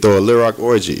 We need to throw a Lil Rock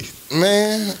orgy.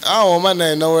 Man, I don't want my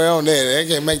name nowhere on there. They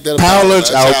can't make that a Power Lunch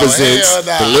Hour presents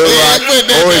the Lil Rock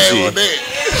orgy.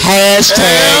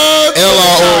 Hashtag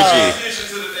LR orgy.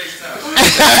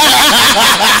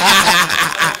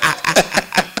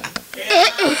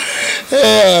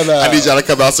 Hell no. I need y'all to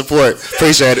come out support.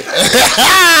 Appreciate it.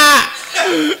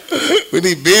 We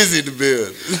need busy in the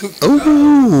building.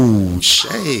 Ooh,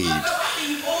 shade.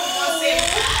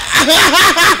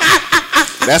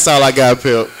 That's all I got,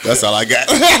 Pimp. That's all I got.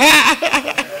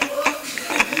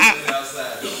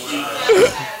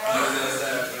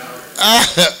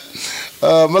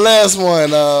 My last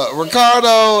one,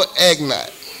 Ricardo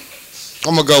Agnot.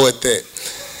 I'm going to go with that.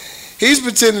 He's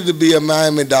pretended to be a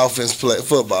Miami Dolphins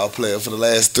football player for the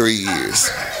last 3 years.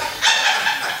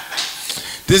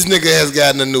 This nigga has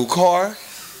gotten a new car.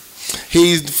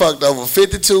 He's fucked over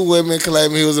 52 women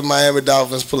claiming he was a Miami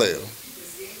Dolphins player.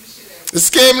 It's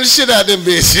scamming the shit out of them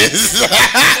bitches.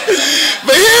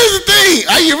 But here's the thing.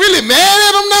 Are you really mad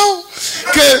at him though?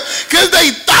 Cause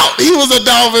they thought he was a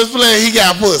Dolphins player. He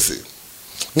got pussy.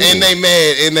 And they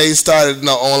mad and they started an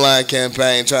online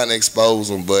campaign trying to expose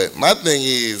him. But my thing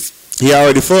is, he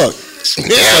already fucked.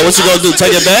 Yeah. So what you gonna do?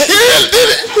 Take it back?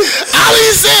 All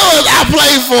he said was, I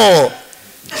played for him.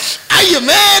 Are you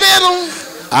mad at him?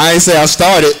 I ain't say I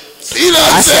started. You know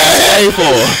what I'm saying? I paid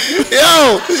for him.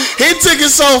 Yo, he took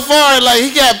it so far, like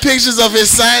he got pictures of his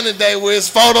signing day where it's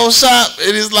Photoshop,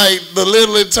 and it's like the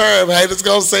literal term, haters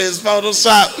gonna say it's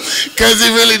Photoshop, cause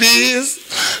it really is.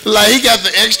 Like he got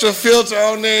the extra filter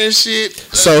on there and shit.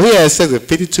 So he had sex with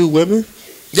 52 women?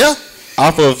 Yeah.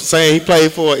 Off of saying he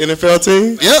played for an NFL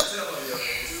team? Yep.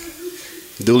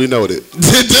 Duly noted. Duly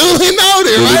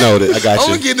noted, Duly right? noted. I got you. I'm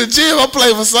gonna get in the gym. I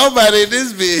play for somebody in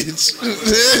this bitch.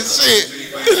 Shit.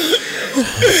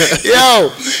 Yo,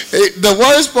 the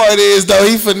worst part is though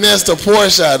he finessed a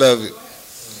Porsche out of it.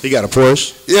 He got a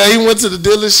Porsche? Yeah, he went to the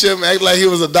dealership and acted like he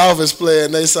was a Dolphins player,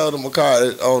 and they sold him a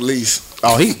car on lease.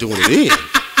 Oh, he's doing it in.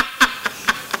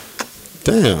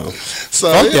 Damn.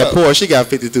 So fuck that Porsche. He got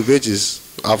 52 bitches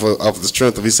off of the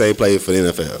strength of he say he played for the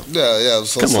NFL. Yeah.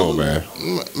 So, come on, man.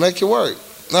 Make it work.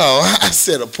 No, I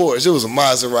said a Porsche. It was a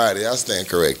Maserati. I stand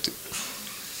corrected.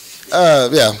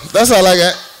 Yeah, that's all I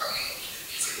got.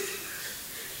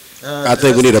 I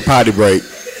think we need a potty break.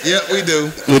 Yeah, we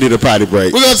do. We need a potty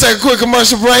break. We're going to take a quick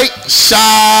commercial break.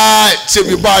 Shot. Tip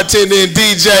your bartender and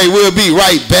DJ. We'll be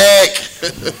right back.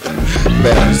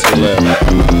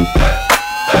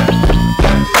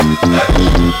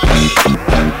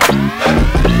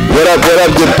 What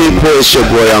up, good people? It's your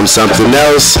boy, I'm Something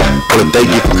Else. I want to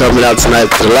thank you for coming out tonight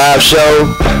to the live show.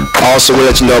 Also, want to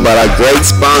let you know about our great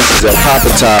sponsors at Papa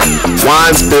Top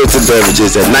Wine, Spirits, and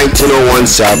Beverages at 1901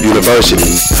 South University.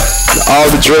 All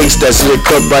the drinks that's being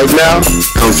cooked right now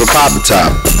come from Papa Top.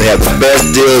 They have the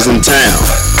best deals in town.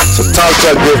 So talk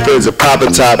to our good friends at Papa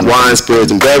Top Wine,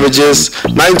 Spirits, and Beverages,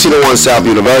 1901 South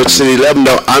University. Let them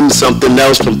know I'm Something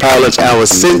Else from Power Lunch Hour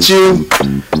sent you.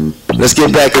 Let's get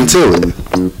back into it.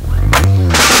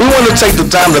 We want to take the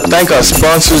time to thank our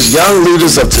sponsors, Young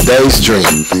Leaders of Today's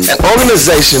Dream, an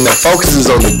organization that focuses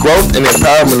on the growth and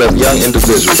empowerment of young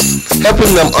individuals,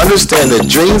 helping them understand that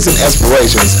dreams and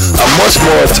aspirations are much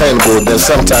more attainable than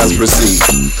sometimes perceived.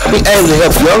 We aim to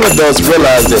help young adults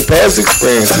realize that past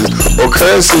experiences or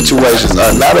current situations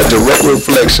are not a direct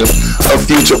reflection of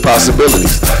future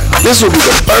possibilities. This will be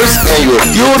the first annual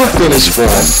Fuel to Finish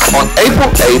Forum on April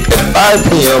 8th at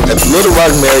 5 p.m. at the Little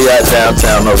Rock Marriott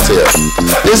Downtown Hotel.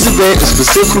 This event is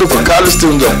specifically for college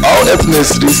students of all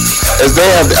ethnicities, as they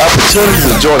have the opportunity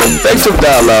to join effective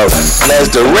dialogue and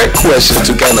ask direct questions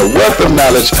to gain a wealth of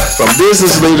knowledge from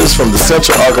business leaders from the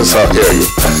Central Arkansas area.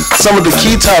 Some of the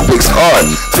key topics are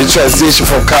the transition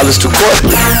from college to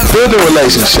corporate, building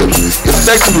relationships,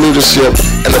 effective leadership,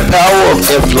 and the power of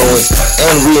influence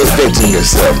and reinventing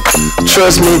yourself.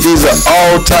 Trust me, these are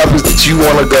all topics that you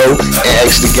want to go and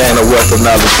actually gain a wealth of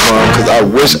knowledge from, because I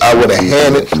wish I would have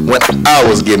had it when I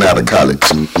was getting out of college.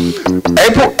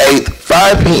 April 8th,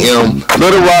 5 p.m.,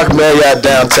 Little Rock Marriott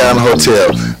Downtown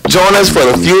Hotel. Join us for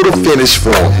the Fuel to Finish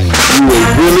Forum. You will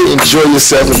really enjoy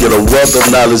yourself and get a wealth of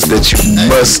knowledge that you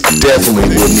most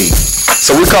definitely will need.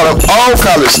 So we call them all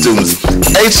college students: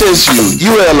 HSU,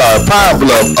 ULR, Pine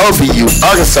Bluff, OBU,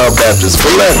 Arkansas Baptist,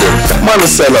 Philander,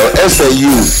 Monticello, SAU,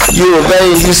 U of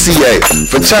A, and UCA.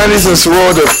 Fraternities and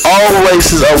sororities of all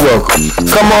races are welcome.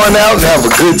 Come on out and have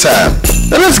a good time.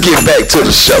 Now let's get back to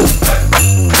the show.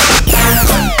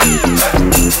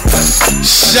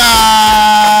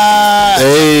 Shot!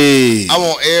 Hey! I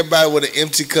want everybody with an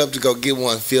empty cup to go get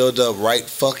one filled up right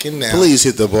fucking now. Please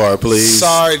hit the bar, please.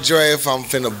 Sorry, Dre, if I'm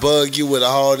finna bug you with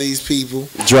all these people.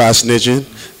 Dry snitching.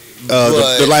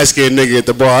 The light-skinned nigga at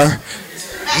the bar.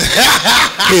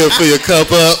 He'll fill your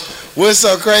cup up. What's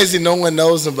so crazy? No one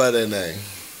knows him by that name.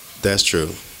 That's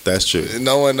true. That's true.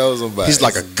 No one knows him by. He's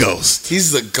like a ghost.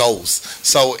 He's a ghost.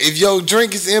 So if your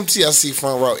drink is empty, I see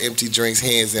front row empty drinks,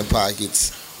 hands in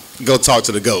pockets. Go talk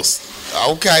to the ghost.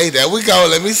 Okay, there we go.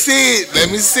 Let me see it. Let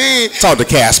me see it. Talk to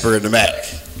Casper in the back.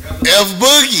 F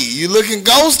Boogie, you looking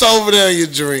ghost over there in your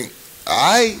drink. All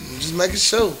right, just making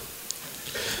sure.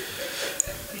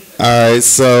 All right,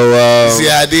 so see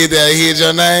how I did that? I hit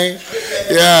your name.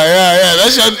 Yeah.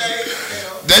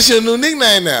 That's your new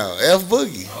nickname now, F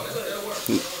Boogie.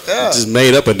 Yeah. Just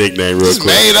made up a nickname real quick.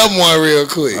 Made up one real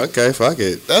quick. Okay, fuck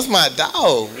it. That's my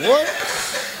dog. What?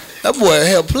 That boy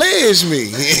helped pledge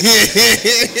me.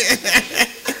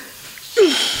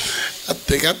 I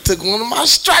think I took one of my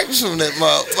stripes from that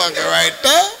motherfucker right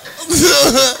there.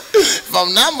 If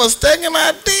I'm not mistaken,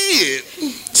 I did.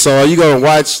 So are you gonna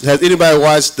watch? Has anybody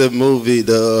watched the movie,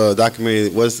 the documentary?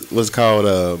 What's it called?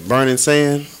 Burning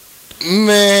Sand.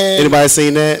 Man, anybody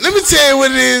seen that? Let me tell you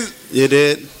what it is. You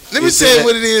did. Let me tell you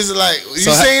what it is like. You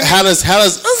so seen how does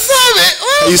what's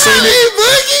up, you seen it?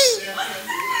 Boogie?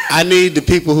 I need the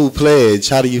people who pledge.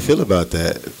 How do you feel about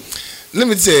that? Let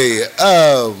me tell you.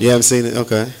 You haven't seen it?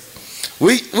 Okay.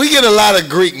 We get a lot of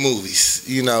Greek movies.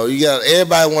 You know, you got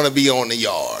everybody want to be on the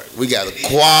yard. We got a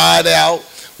Quad out.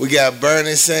 We got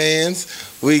Burning Sands.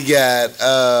 We got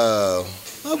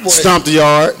my boy Stomp the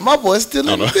Yard. My boy's still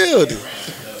in the building.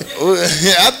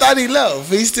 I thought he left.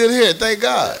 He's still here. Thank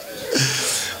God.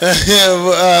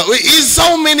 It's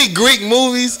so many Greek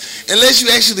movies. Unless you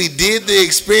actually did the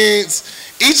experience,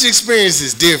 each experience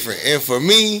is different. And for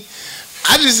me,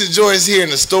 I just enjoy hearing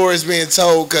the stories being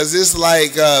told, because it's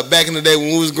like back in the day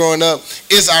when we was growing up,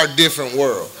 it's our different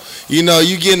world. You know,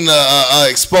 you getting a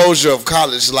exposure of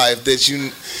college life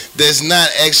that's not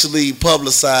actually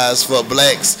publicized for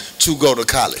blacks to go to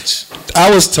college. I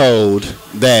was told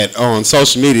that on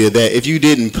social media that if you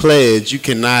didn't pledge, you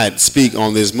cannot speak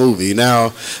on this movie.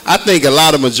 Now, I think a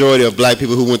lot of majority of black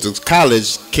people who went to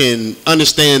college can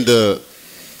understand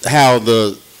how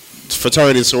the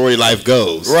fraternity and sorority life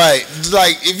goes. Right.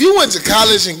 Like, if you went to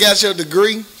college and got your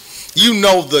degree, you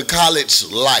know the college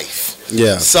life.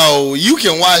 Yeah. So you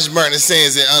can watch Burning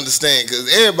Sands and understand, because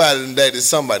everybody today is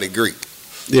somebody Greek.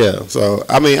 Yeah. So,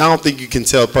 I mean, I don't think you can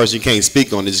tell a person you can't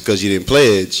speak on it just because you didn't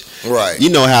pledge. Right. You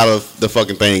know how the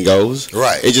fucking thing goes.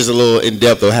 Right. It's just a little in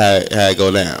depth of how it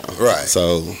go down. Right.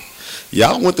 So,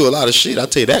 y'all went through a lot of shit. I'll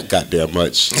tell you that goddamn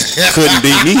much. Couldn't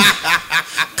be me.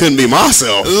 Couldn't be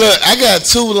myself. Look, I got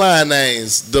two line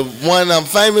names. The one I'm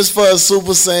famous for is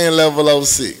Super Saiyan Level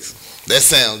 06. That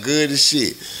sound good as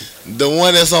shit. The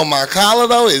one that's on my collar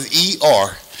though is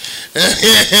ER. And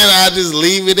I just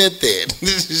leave it at that.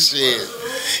 Shit.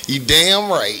 You damn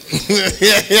right.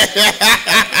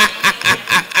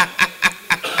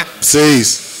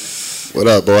 Cease. What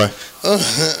up, boy?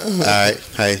 Alright.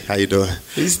 Hey, how you doing?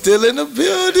 He's still in the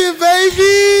building,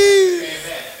 baby.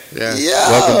 Yeah.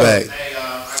 Welcome back.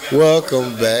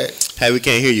 Welcome back. Hey, we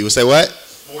can't hear you. Say what?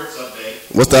 Sports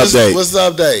update. What's the update? What's the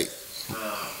update?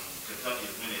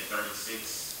 Kentucky's winning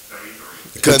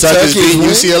 36-33. Kentucky's beating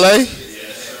UCLA? Yes,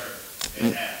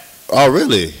 sir. Oh,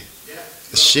 really?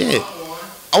 Yeah. Shit.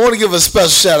 I want to give a special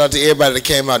shout out to everybody that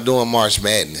came out doing March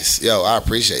Madness. Yo, I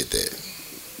appreciate that.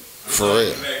 For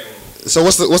real. So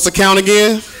what's the count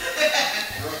again?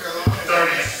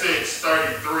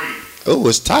 36-33. Oh,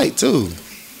 it's tight too.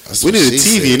 That's We what need a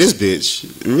she TV said. in this bitch.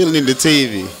 We really need a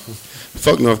TV.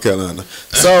 Fuck North Carolina.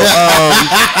 So,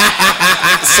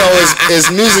 so it's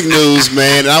music news,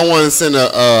 man. And I want to send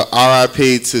a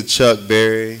RIP to Chuck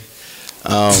Berry.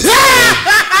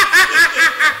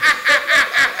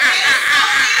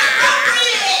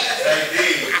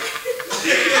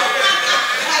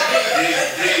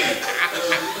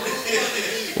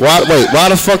 Why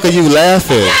the fuck are you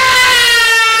laughing?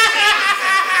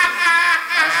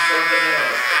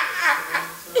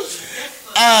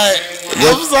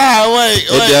 I'm sorry, wait.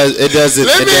 It doesn't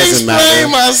Let me doesn't matter.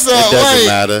 explain myself. It doesn't Wait.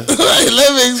 matter. Wait,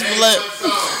 let me explain.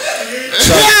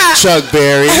 Chuck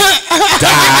Berry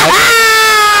died.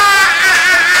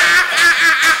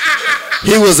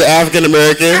 He was an African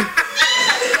American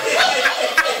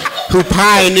who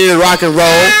pioneered rock and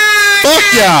roll.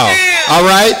 Fuck y'all. All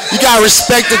right? You gotta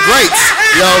respect the greats.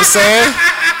 You know what I'm saying?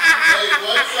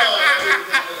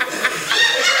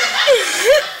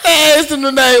 I asked him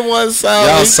to name one song.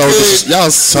 Y'all so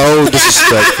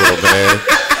disrespectful, man.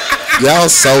 Y'all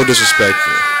so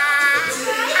disrespectful.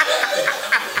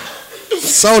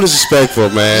 So disrespectful,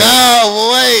 man.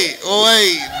 No, wait.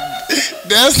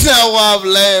 That's not why I'm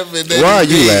laughing. Why are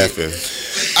you laughing?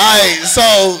 Alright,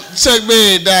 so Chuck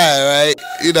Berry died, right?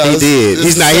 You know, He did.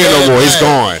 He's not here no more. He's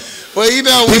gone. Well, you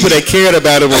know, People that cared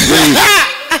about him were grieving.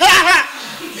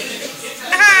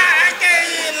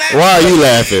 Why are you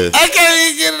laughing? I can't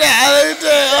even get it out. Let me tell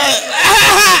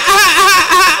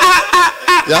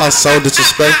you. Y'all so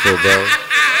disrespectful, bro.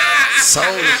 So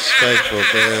disrespectful,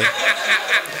 man.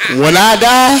 When I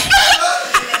die,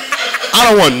 I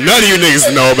don't want none of you niggas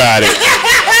to know about it.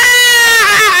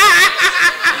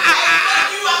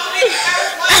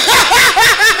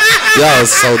 Y'all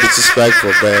so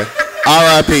disrespectful, man.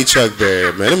 R.I.P. Chuck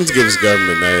Berry, man. Let me give his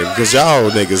government name because y'all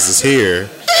niggas is here.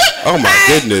 Oh my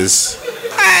goodness.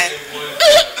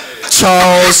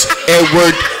 Charles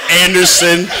Edward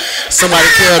Anderson. Somebody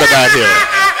cared about him.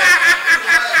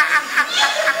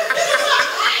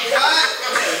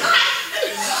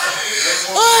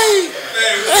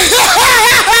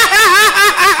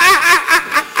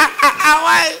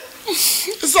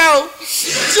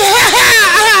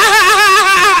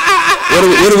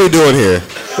 What are we doing here?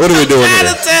 What are we doing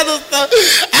here?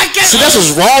 See, that's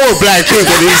what's wrong with black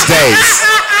people these days.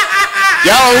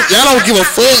 Y'all don't give a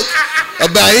fuck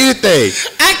about anything.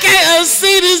 I can't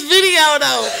unsee this video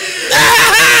though.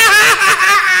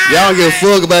 Y'all don't give a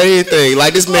fuck about anything.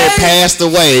 Like this man passed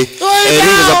away and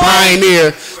he was a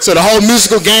pioneer. So the whole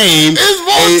musical game. It's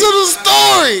more to the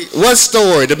story. What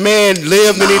story? The man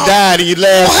lived and he died and you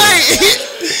laughed.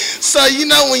 So you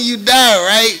know when you die,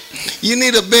 right? You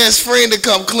need a best friend to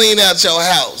come clean out your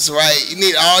house, right? You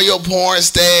need all your porn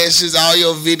stashes, all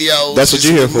your videos. That's what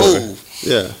you're here for.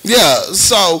 Yeah. Yeah.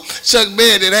 So Chuck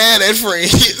Berry didn't have that friend.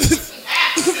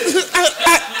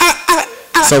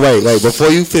 So wait. Before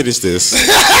you finish this,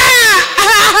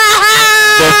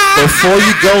 before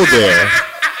you go there,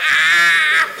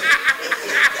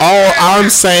 all I'm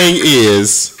saying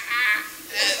is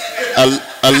a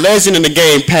legend in the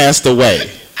game passed away.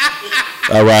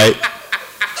 All right.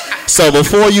 So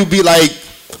before you be like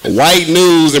white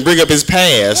news and bring up his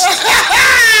past,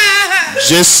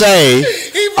 just say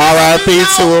R.I.P.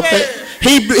 to a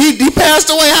he passed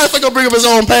away. How the fuck gonna bring up his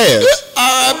own past?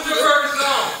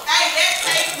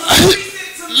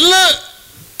 Look.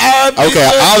 Okay,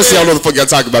 obviously I don't know what the fuck y'all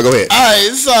talking about. Go ahead.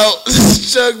 Alright, so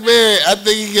Chuck Berry, I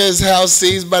think he got his house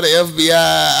seized by the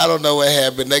FBI. I don't know what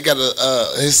happened. They got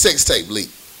his sex tape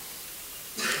leaked.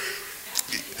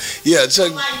 Yeah,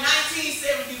 Chuck. Like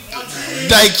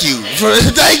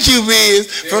 1971. Thank you, Biz.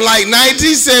 From like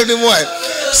 1971.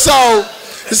 So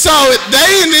So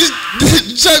they in this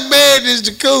Chuck Berry in this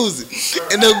jacuzzi,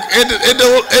 and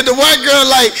the white girl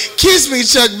like, kiss me,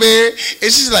 Chuck Berry,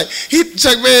 and she's like,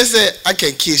 Chuck Berry said, I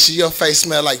can't kiss you. Your face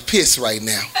smell like piss right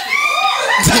now.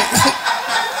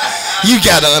 You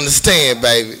gotta understand,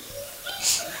 baby.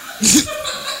 It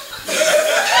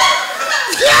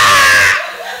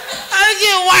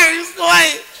get worse.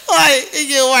 Wait, it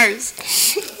get worse.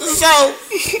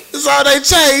 So they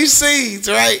changed scenes,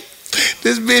 right?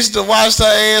 This bitch done washed her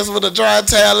ass with a dry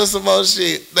towel and some more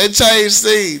shit. They changed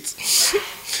scenes.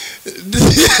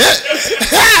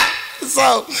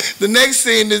 So the next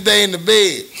scene is they in the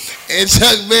bed, and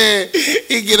Chuck Berry,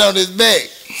 he get on his back,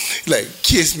 like,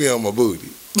 kiss me on my booty.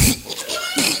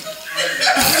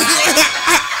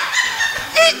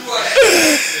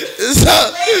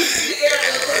 So,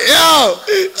 yo,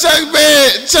 Chuck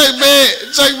Berry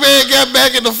got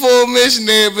back in the full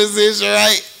missionary position,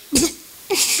 right?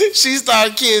 She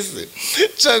started kissing.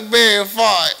 Chuck Berry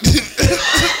fought.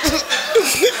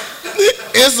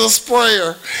 It's a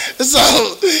sprayer. So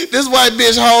this white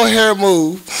bitch whole hair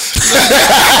move.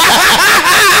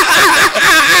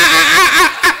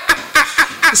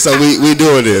 So we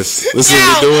doing this. This is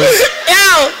what we doing.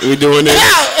 We doing this.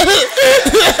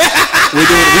 We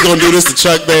gonna do this to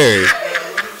Chuck Berry.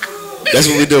 That's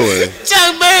what we doing.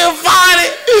 Chuck Berry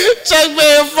farted. Chuck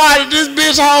Berry farted. This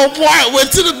bitch whole part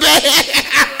went to the bed.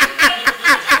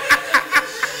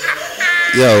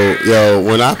 Yo,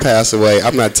 when I pass away,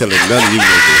 I'm not telling none of you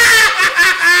niggas.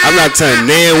 I'm not telling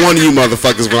nan one of you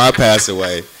motherfuckers when I pass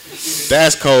away.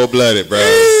 That's cold-blooded, bro.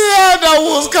 I know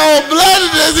what's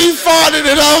cold-blooded as he farted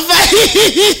in her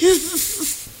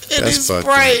face. And he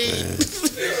sprayed.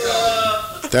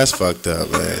 That's fucked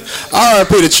up, man.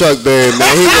 R.I.P. to Chuck Berry,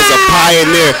 man. He was a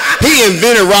pioneer. He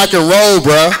invented rock and roll,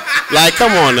 bro. Like,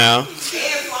 come on now.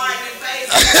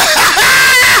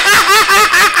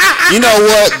 You know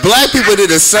what? Black people did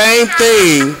the same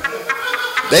thing.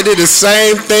 They did the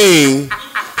same thing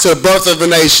to Birth of a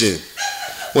Nation.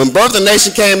 When Birth of a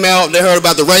Nation came out, they heard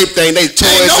about the rape thing. They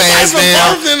tore his ass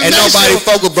down, and nobody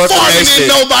fucked with Birth of a Nation.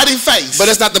 In nobody's face.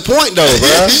 But that's not the point, though,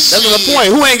 bro. That's not the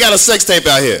point. Who ain't got a sex tape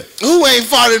out here? Who ain't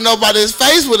farted in nobody's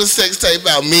face with a sex tape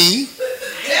out? Me.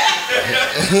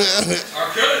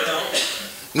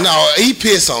 No, he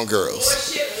piss on girls.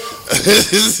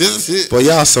 Boy,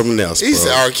 y'all something else, bro. He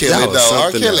said R. Kelly, though.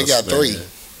 R. Kelly got 3.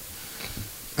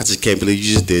 I just can't believe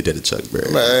you just did that to Chuck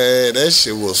Berry. Man, that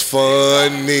shit was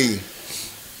funny.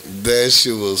 That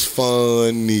shit was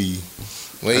funny.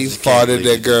 When he farted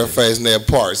that girl face and that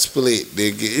part split,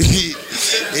 nigga.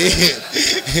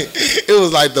 It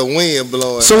was like the wind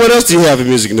blowing. So what else do you have in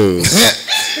music news?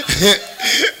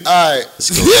 Alright.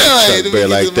 Chuck Berry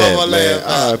like that, man.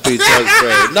 R.I.P. Chuck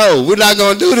Berry. No, we're not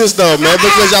gonna do this though, man,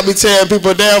 because y'all be tearing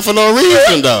people down for no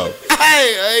reason though.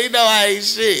 Hey, you know I ain't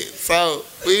shit. So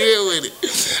we here with it.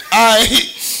 Alright.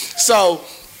 So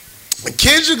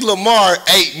Kendrick Lamar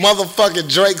ate motherfucking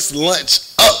Drake's lunch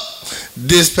up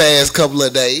this past couple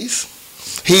of days.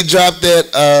 He dropped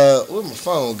that where'd my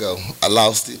phone go? I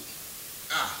lost it.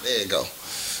 There you go.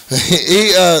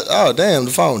 He oh damn,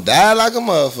 the phone died like a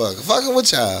motherfucker. Fucking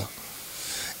with y'all.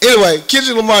 Anyway,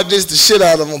 Kendrick Lamar dissed the shit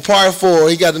out of him. Part 4,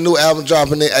 he got a new album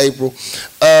dropping in April.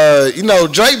 You know,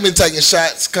 Drake been taking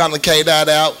shots, calling K-Dot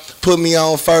out, put me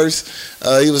on first.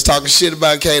 He was talking shit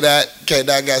about K-Dot.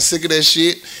 K-Dot got sick of that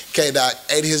shit. K-Dot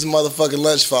ate his motherfucking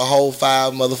lunch for a whole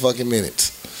 5 motherfucking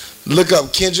minutes. Look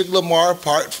up Kendrick Lamar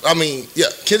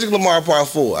Kendrick Lamar Part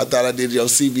 4. I thought I did your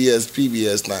CBS,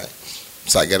 PBS thing.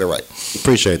 So I got it right.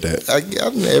 Appreciate that.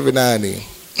 I'm every now and then.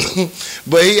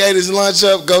 But he ate his lunch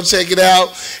up. Go check it out.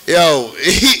 Yo,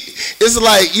 it's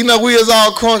like, you know, we was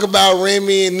all crunk about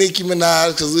Remy and Nicki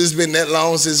Minaj because it's been that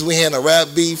long since we had a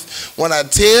rap beef. When I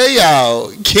tell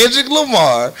y'all, Kendrick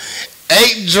Lamar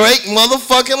ate Drake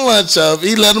motherfucking lunch up.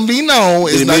 He let him be known.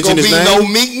 It's not going to be no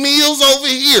Meek Mills over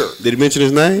here. Did he mention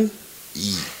his name?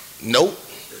 Nope.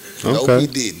 Okay. Nope, he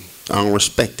didn't. I don't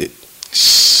respect it.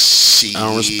 Shit. I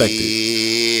don't respect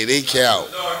it. It count.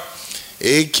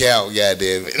 It count,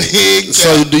 goddammit.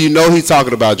 So do you know he's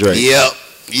talking about Drake? Yep.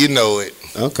 You know it.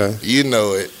 Okay. You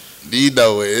know it. You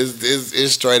know it.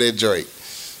 It's straight at Drake.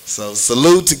 So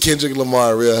salute to Kendrick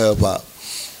Lamar, real hip hop.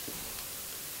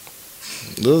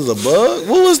 There was a bug?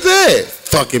 What was that?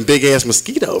 Fucking big ass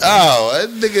mosquito. Oh, that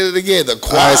nigga again, the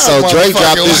quiet. All right, so Drake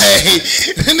dropped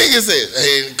this. The nigga said,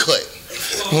 hey, cut.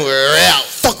 We're out.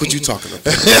 Fuck what you talking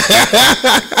about.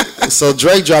 So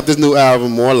Drake dropped his new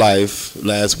album, More Life,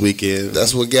 last weekend.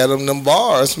 That's what got him them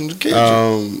bars from the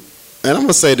Kendrick. And I'm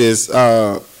gonna say this.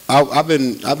 I I've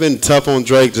been tough on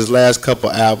Drake this last couple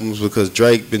albums because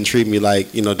Drake been treating me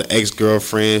like, you know, the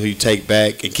ex-girlfriend who you take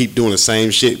back and keep doing the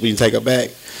same shit when you take her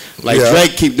back. Like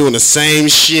Drake keep doing the same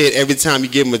shit every time you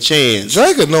give him a chance.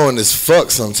 Drake annoying as fuck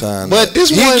sometimes. But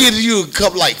this one, he give you a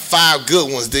couple like 5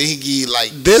 good ones. Then he give you like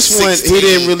this 16. one. He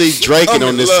didn't really Drake it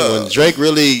on this one. Drake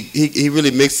really he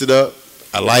really mixed it up.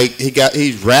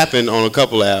 He's rapping on a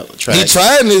couple of tracks. He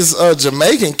trying this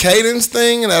Jamaican cadence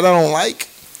thing that I don't like.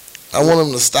 I want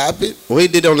him to stop it. Well, he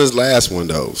did on this last one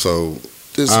though, so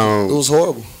it was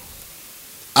horrible.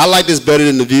 I like this better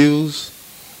than The Views.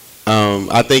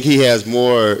 I think he has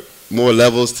more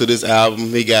levels to this album.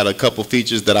 He got a couple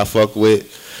features that I fuck with,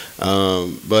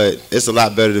 but it's a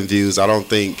lot better than Views. I don't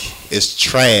think it's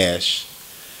trash,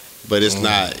 but it's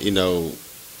not, you know,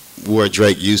 where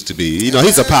Drake used to be. You know,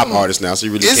 he's a pop artist now, so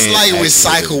you really can't. It's like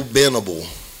recycle binnable.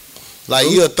 Like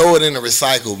you'll throw it in the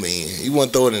recycle bin. You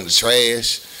want to throw it in the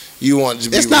trash. You want it to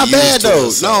be. It's not bad though. No,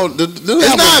 it's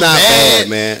not bad,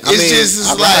 man.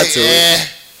 It's like.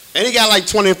 And he got like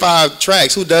 25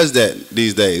 tracks. Who does that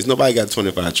these days? Nobody got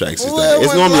 25 tracks these days.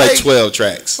 It's normally like 12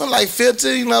 tracks. Well, like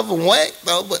 15 of them whack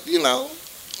though, but you know.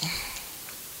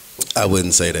 I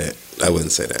wouldn't say that.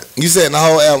 You said the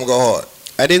whole album go hard.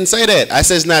 I didn't say that. I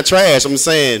said it's not trash. I'm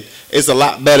saying it's a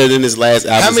lot better than his last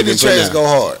album. How many tracks go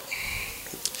hard?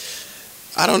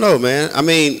 I don't know, man. I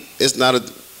mean, it's not a.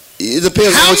 It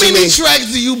depends on what you mean. How many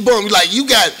tracks do you bump? Like you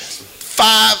got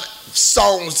 5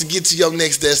 songs to get to your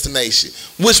next destination.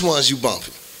 Which ones you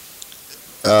bumping?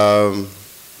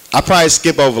 I probably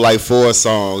skip over like 4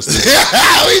 songs. We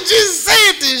just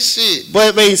said this shit. But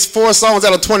it means 4 songs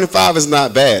out of 25 is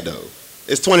not bad though.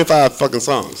 It's 25 fucking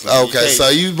songs. Like, okay, so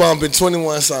you bumping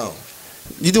 21 songs.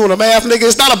 You doing a math, nigga?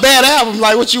 It's not a bad album.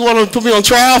 Like what you want to put me on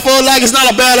trial for? Like it's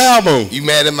not a bad album. You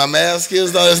mad at my math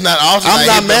skills though? It's not often. I'm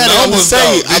not mad at them.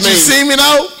 Did you see me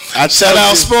though? Shout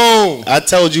out Spoon. I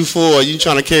told you 4. You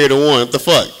trying to carry the 1. What the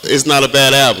fuck? It's not a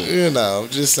bad album. You know, I'm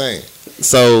just saying.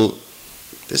 So,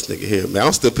 this nigga here, man,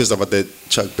 I'm still pissed off about that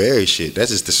Chuck Berry shit.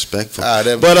 That's just disrespectful. But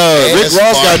Rick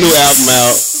Ross got a new album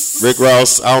out. Rick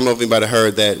Ross, I don't know if anybody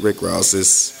heard that. Rick Ross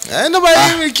is... Ain't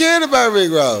nobody even cared about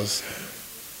Rick Ross.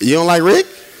 You don't like Rick?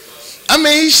 I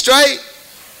mean, he's straight.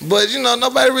 But, you know,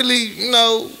 nobody really, you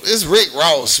know, it's Rick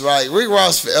Ross, right? Rick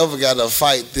Ross forever got to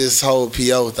fight this whole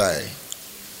PO thing.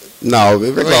 No,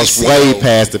 Rick Ross way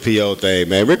past the PO thing,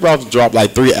 man. Rick Ross dropped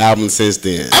like 3 albums since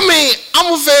then. I mean,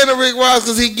 I'm a fan of Rick Ross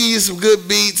because he gives you some good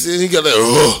beats and he got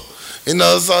that, you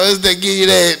know, so it's they give you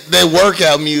that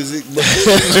workout music. But, you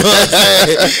know what I'm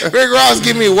saying? Rick Ross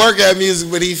give me workout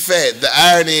music, but he fat. The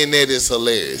irony in that is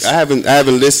hilarious. I haven't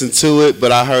listened to it,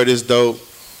 but I heard it's dope.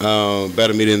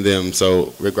 Better Me Than Them.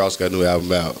 So Rick Ross got a new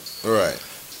album out. All right.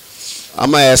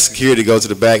 I'm gonna ask security to go to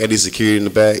the back. I need security in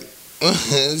the back.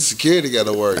 Security got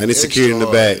to work. I need security in the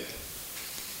back.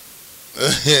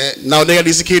 No, nigga, I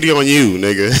need security on you,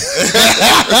 nigga.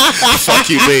 Fuck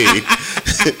you, me.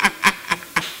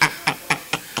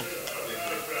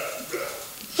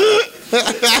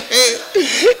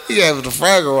 You having the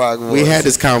Fraggle Rock voice. We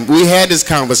had this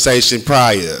conversation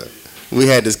prior.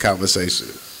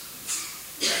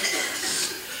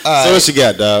 Right. So what you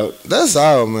got, dog? That's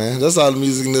all, man. That's all the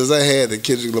music news I had. That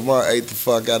Kendrick Lamar ate the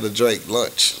fuck out of Drake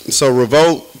lunch. So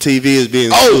Revolt TV is being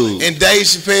sued. And Dave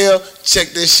Chappelle, check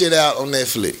this shit out on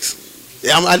Netflix.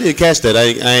 Yeah, I didn't catch that.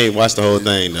 I ain't watched the whole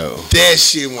thing though. That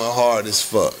shit went hard as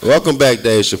fuck. Welcome back,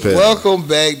 Dave Chappelle. Welcome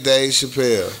back, Dave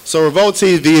Chappelle. So Revolt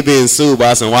TV being sued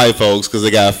by some white folks because they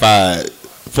got fired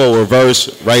for reverse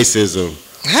racism.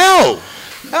 How?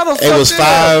 How the fuck? It was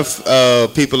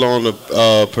 5 people on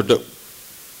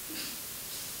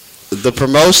the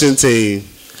promotion team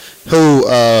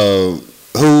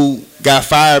who got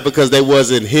fired because they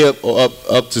wasn't hip or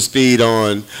up to speed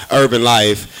on urban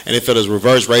life, and they felt it was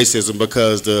reverse racism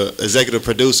because the executive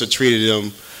producer treated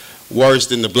them worse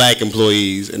than the black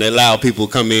employees, and they allowed people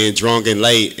to come in drunk and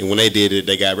late, and when they did it,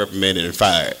 they got reprimanded and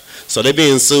fired. So they're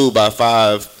being sued by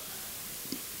 5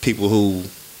 people who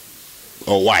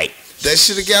are white. That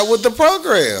should have got with the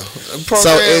program. The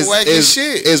program whack as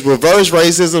shit. Is reverse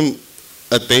racism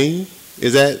a thing?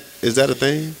 Is that a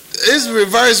thing? It's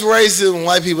reverse racism when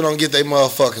white people don't get their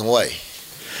motherfucking way.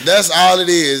 That's all it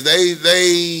is. They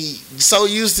so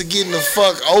used to getting the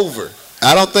fuck over.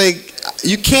 I don't think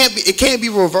it can't be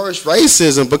reverse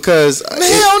racism because hell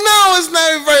no, it's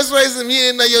not reverse racism. You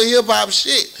didn't know your hip hop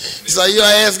shit, so your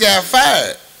ass got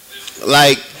fired.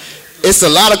 Like, it's a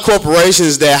lot of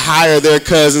corporations that hire their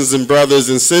cousins and brothers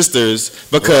and sisters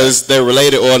because they're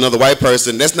related or another white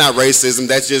person. That's not racism.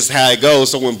 That's just how it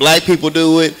goes. So when black people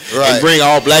do it and bring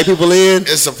all black people in,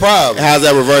 it's a problem. How's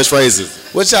that reverse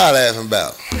racism? What y'all laughing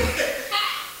about?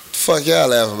 Fuck y'all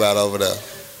laughing about over there?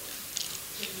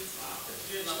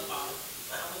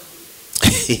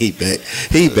 He beige.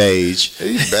 He beige.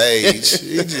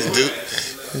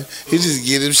 He just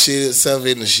get himself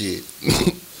in the shit.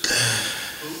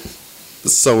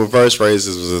 So reverse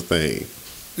racism was a thing.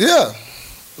 Yeah.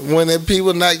 When the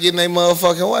people not getting their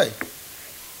motherfucking way.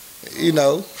 You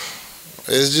know.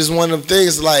 It's just one of them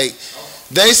things like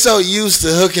they so used to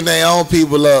hooking their own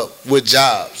people up with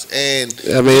jobs. And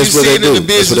I mean, you see it in the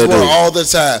business world all the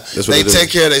time. They do.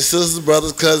 take care of their sisters,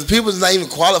 brothers, cousins. People's not even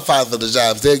qualified for the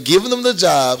jobs. They're giving them the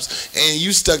jobs and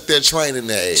you stuck there training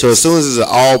their ass. So as soon as it's an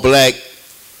all black,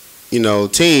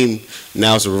 team,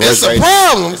 now it's a reverse. It's a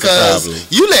problem because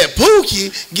you let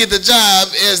Pookie get the job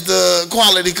as the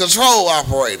quality control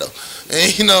operator.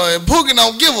 And and Pookie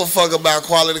don't give a fuck about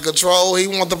quality control. He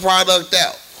want the product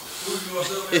out.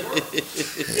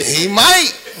 He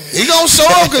might. He gonna show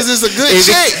up because it's a good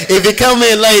check. If he come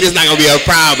in late, it's not gonna be a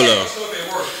problem.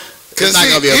 Because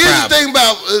here's the thing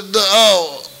about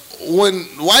when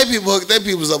white people hook their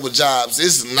peoples up with jobs,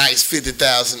 it's a nice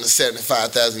 $50,000 to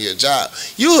 $75,000 a year job.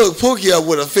 You hook Pookie up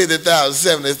with a $50,000,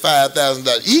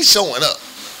 $75,000. He's showing up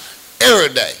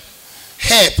every day,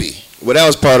 happy. Well, that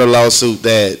was part of the lawsuit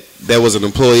that there was an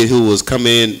employee who was come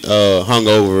in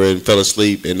hungover and fell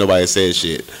asleep and nobody said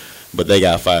shit, but they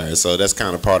got fired. So that's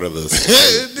kind of part of the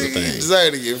thing. He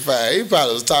deserved to get fired. He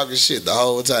probably was talking shit the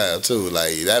whole time too.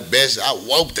 Like that bitch, I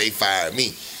hope they fired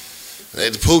me.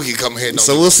 Let the Pookie come here.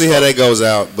 So we'll see how that goes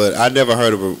out. But I never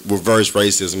heard of reverse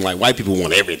racism. Like white people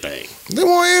want everything. They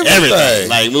want everything.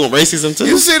 Like we want racism too.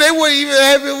 You see, they wouldn't even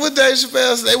happy with Dave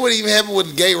Chappelle. They wouldn't even happy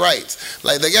with gay rights.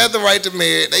 Like they got the right to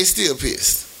marry. They still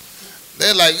pissed.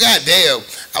 They're like, God damn,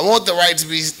 I want the right to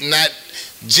be not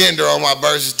gender on my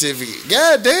birth certificate.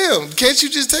 God damn, can't you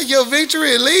just take your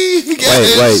victory and leave?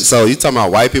 Wait. So you talking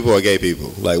about white people or gay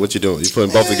people? Like what you doing? You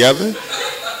putting both together?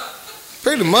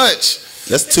 Pretty much.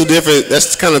 That's two different.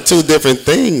 That's kind of two different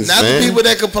things. Not the people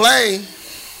that complain.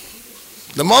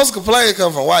 The most complaints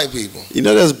come from white people.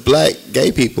 There's black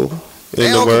gay people. They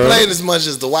don't complain as much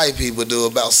as the white people do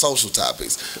about social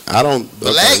topics.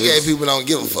 Black gay people don't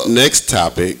give a fuck. Next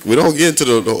topic. We don't get into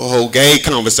the whole gay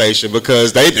conversation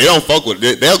because they don't fuck with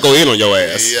it. They'll go in on your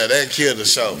ass. Yeah, they'll kill the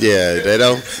show. Yeah, they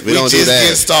don't. We don't just do that.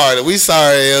 Get started. We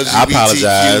sorry, LGBTQ. I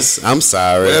apologize. I'm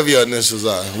sorry. Whatever your initials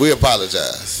are, we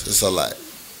apologize. It's a lot.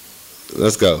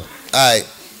 Let's go. All right,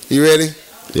 you ready?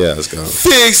 Yeah, let's go.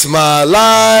 Fix my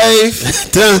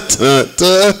life. Dun, dun,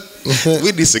 dun.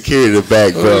 We need security in the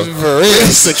back, bro. For real,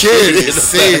 security is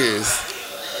serious.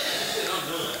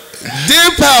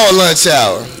 Dear Power Lunch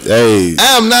Hour, hey.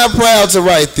 I am not proud to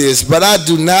write this, but I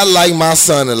do not like my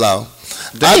son-in-law.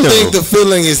 I think the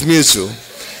feeling is mutual.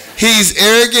 He's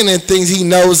arrogant and thinks he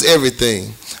knows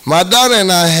everything. My daughter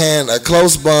and I had a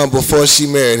close bond before she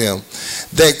married him.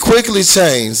 That quickly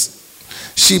changed.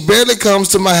 She barely comes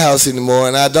to my house anymore,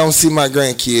 and I don't see my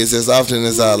grandkids as often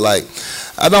as I like.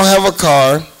 I don't have a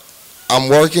car. I'm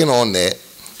working on that,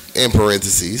 in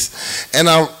parentheses, and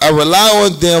I rely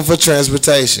on them for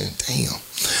transportation. Damn.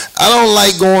 I don't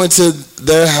like going to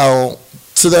their home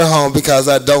because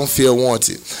I don't feel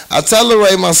wanted. I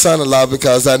tolerate my son-in-law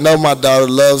because I know my daughter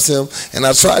loves him, and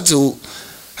I try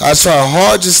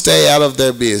hard to stay out of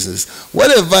their business.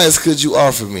 What advice could you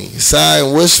offer me?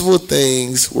 Signed, wishing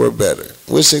things were better.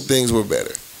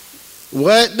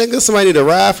 What, nigga? Somebody need a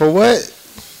ride for what?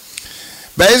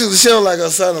 Basically, she don't like her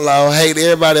son-in-law, hate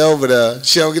everybody over there.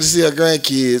 She don't get to see her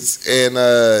grandkids,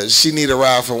 and she need a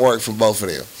ride from work from both of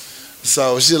them.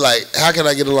 So she like, how can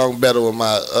I get along better with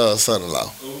my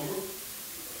son-in-law?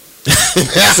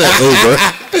 I said Uber.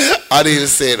 I didn't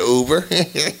say Uber.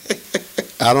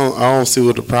 I don't see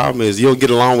what the problem is. You don't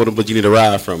get along with him, but you need a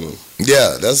ride from him.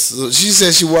 Yeah, she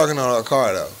said she working on her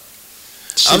car though.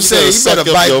 I'm saying you better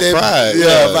bite that pride.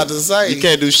 Yeah, about to say. You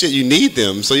can't do shit. You need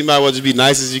them, so you might as well just be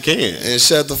nice as you can and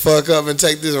shut the fuck up and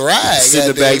take this ride. Sit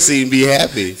in the back seat and be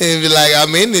happy and be like,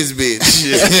 I'm in this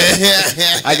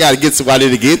bitch. I gotta get somebody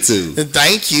to get to.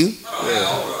 Thank you.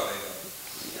 Yeah.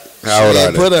 How old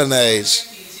are they? Put her age.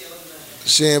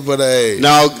 She ain't put her age.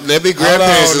 No, their big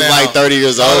grandparents is like 30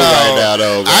 years old right now,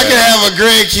 though. Man. I can have a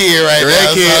grandkid right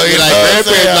now.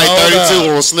 Grandparents like 32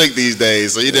 on slick these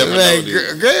days, so you never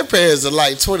know. Grandparents are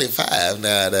like 25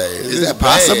 nowadays. Is that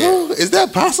possible? Is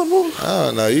that possible? I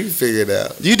don't know. You can figure it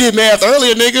out. You did math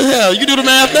earlier, nigga. Hell, you do the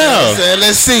math now.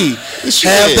 Let's see.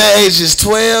 Half that age is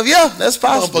 12. Yeah, that's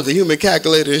possible. Motherfucker, human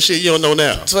calculator and shit you don't know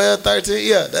now. 12, 13.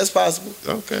 Yeah, that's possible.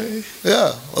 Okay.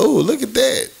 Yeah. Oh, look at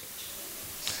that.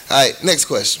 All right, next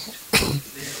question.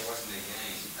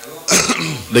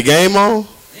 The game on?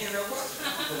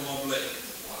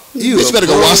 You better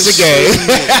go watch the game.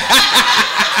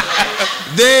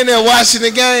 Then they're watching the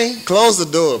game. Close the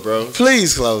door, bro.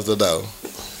 Please close the door.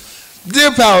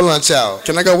 Dear Power Lunch Hour,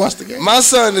 Can I go watch the game? my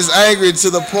son is angry to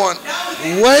the point.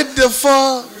 What the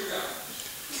fuck?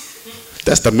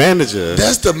 That's the manager.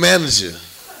 That's the manager.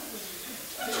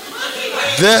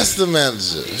 That's the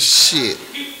manager. Shit.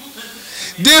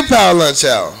 Dear Power Lunch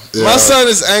Hour, my son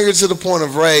is angry to the point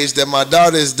of rage that my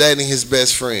daughter is dating his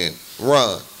best friend,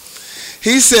 Ron.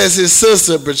 He says his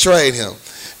sister betrayed him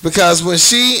because when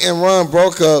she and Ron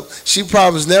broke up, she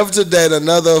promised never to date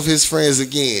another of his friends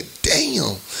again.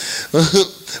 Damn.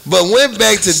 But went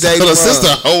back to dating The Ron. sister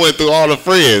hoeing through all the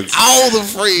friends. All the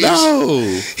friends. No.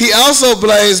 He also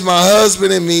blames my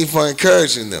husband and me for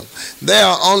encouraging them. They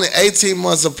are only 18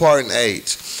 months apart in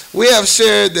age. We have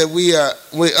shared that we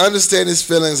understand his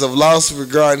feelings of loss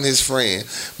regarding his friend,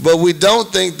 but we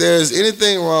don't think there is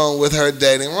anything wrong with her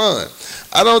dating Ron.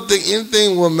 I don't think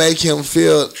anything will make him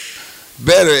feel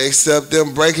better except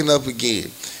them breaking up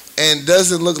again, and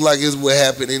doesn't look like it will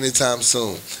happen anytime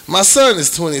soon. My son is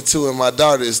 22 and my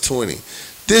daughter is 20.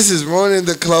 This is ruining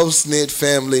the close-knit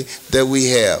family that we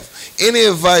have. Any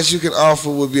advice you can offer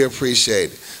would be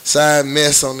appreciated. Signed,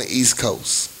 Mess on the East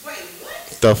Coast.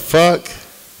 The fuck?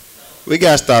 We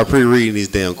gotta start pre-reading these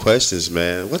damn questions,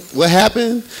 man. What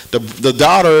happened? The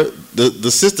daughter, the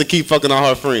sister keep fucking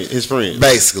all his friends.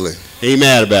 Basically. He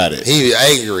mad about it. He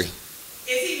angry. Is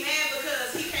he mad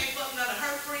because he can't fuck none of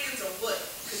her friends or what?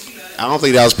 'Cause, you know, I don't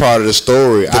think that was part of the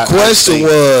story. The question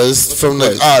was from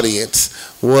the audience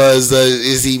was,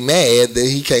 is he mad that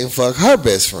he can't fuck her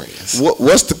best friends?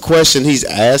 What's the question he's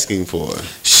asking for?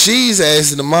 She's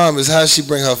asking the mom is how she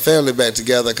bring her family back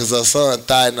together because her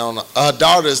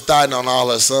daughter is thotting on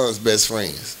all her son's best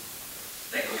friends.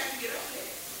 they gonna have to get over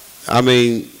that. I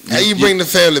mean, How you bring the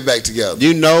family back together?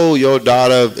 You know your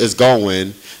daughter is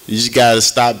going. You just gotta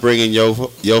stop bringing your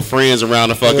friends around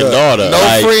the fucking daughter. No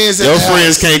friends at Your the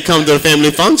friends house. can't come to the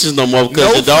family functions no more because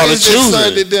No the daughter's friends at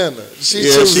Sunday choosing. dinner. She's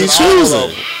Yeah, choosing. she's all of choosing.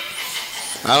 them.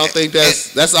 I don't think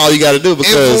that's all you gotta do And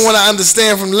from because what I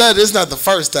understand from the letter, it's not the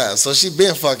first time. So she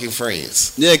been fucking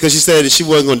friends. yeah, because she said that she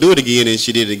wasn't gonna do it again and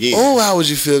she did it again. Oh, how would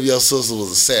you feel if your sister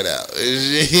was a set out?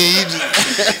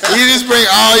 you just bring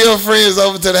all your friends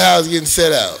over to the house getting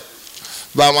set out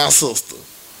by my sister.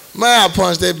 Man, I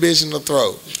punched that bitch in the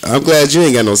throat. I'm glad you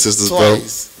ain't got no sisters,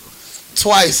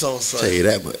 Twice on bro. Sunday. Tell you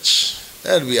that much.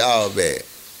 That'd be all bad.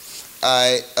 All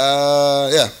right,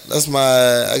 yeah, that's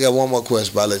I got one more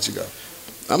question, but I'll let you go.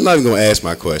 I'm not even gonna ask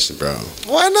my question, bro,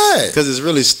 Why not? because it's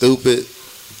really stupid.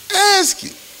 Ask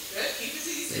it. Keep it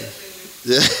to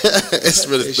yourself. It's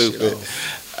really That shit stupid.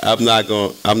 I'm not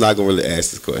gonna really ask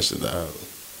this question though.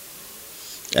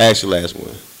 Ask your last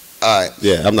one. All right.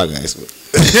 Yeah, I'm not gonna ask it.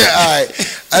 All right.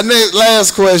 Our next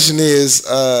last question is,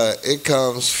 it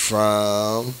comes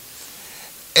from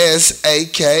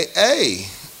SAKA.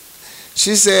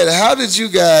 She said, how did you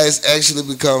guys actually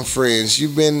become friends?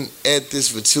 You've been at this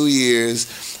for 2 years.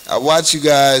 I watch you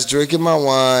guys drinking my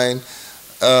wine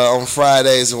on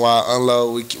Fridays while I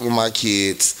unload with my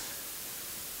kids.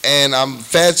 And I'm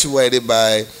infatuated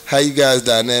by how you guys'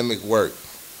 dynamic work.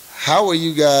 How did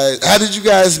you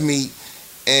guys meet,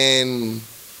 and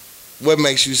what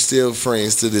makes you still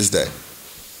friends to this day?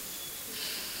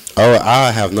 Oh,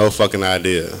 I have no fucking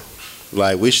idea.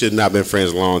 Like, we should not been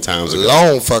friends a long time ago.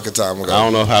 Long fucking time ago. I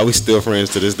don't know how we still friends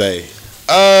to this day.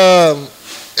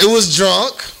 It was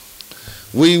drunk.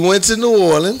 We went to New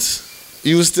Orleans.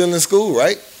 You was still in school,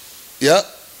 right? Yep.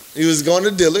 You was going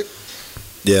to Dillard.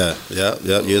 Yeah,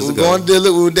 years We were ago. going to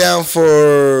Dillard. We were down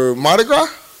for Mardi Gras.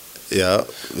 Yeah.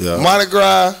 Mardi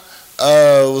Gras.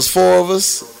 It was 4 of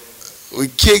us. We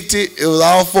kicked it. It was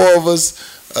all 4 of us.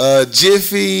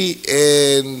 Jiffy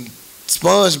and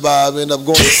SpongeBob ended up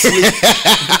going to sleep.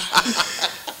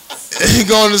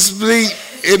 Going to sleep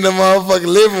in the motherfucking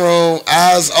living room,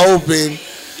 eyes open,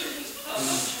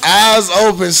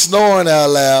 snoring out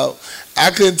loud. I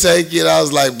couldn't take it. I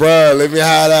was like, bruh, let me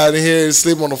hide out in here and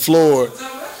sleep on the floor.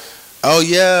 Oh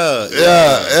yeah.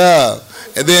 Yeah.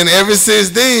 And then ever since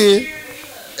then,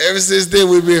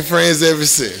 we've been friends ever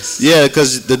since. Yeah,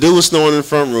 because the dude was snoring in the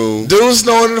front room. Dude was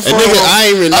snoring in the front room. I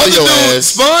ain't even know your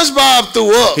ass. SpongeBob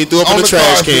threw up. He threw up on the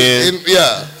trash carpet. can.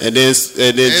 And then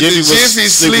Jiffy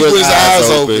was sleep with his eyes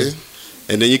open.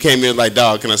 And then you came in like,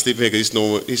 dog, can I sleep here? Because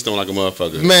he's snoring like a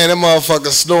motherfucker. Man, that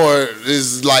motherfucker snore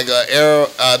is like a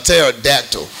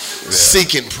pterodactyl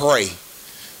seeking prey.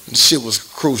 And shit was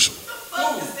crucial.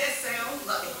 What does that sound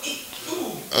like?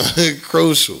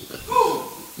 Crucial.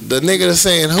 The nigga that's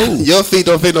saying who? Your feet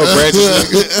don't fit no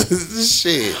branches.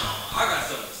 Shit. I got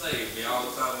something to say. They all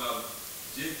the time about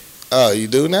Jiffy. Oh, you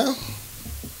do now?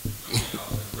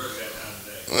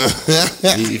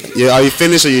 Are you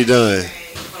finished or you done?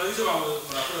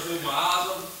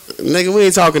 Nigga, we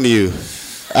ain't talking to you.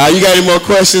 You got any more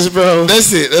questions, bro?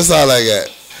 That's it. That's all I got.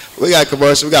 We got a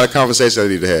commercial. We got a conversation I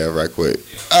need to have right quick.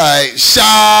 All right,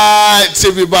 shot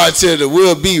Tippy Bartender.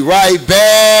 We'll be right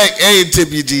back. Hey,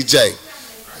 Tippy DJ.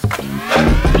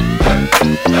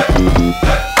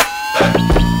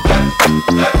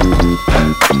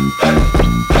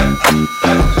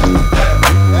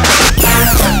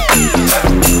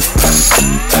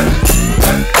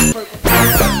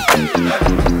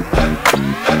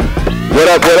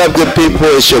 What up, good people?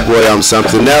 It's your boy, I'm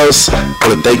Something Else. I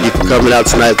want to thank you for coming out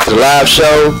tonight to the live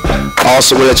show.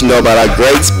 Also want to let you know about our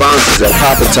great sponsors at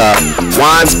Papa Top,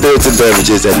 Wine, Spirits, and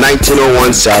Beverages at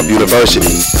 1901 South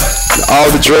University. And all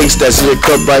the drinks that's in your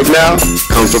cup right now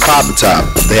come from Papa Top.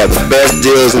 They have the best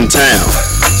deals in town.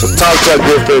 So talk to our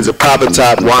good friends at Papa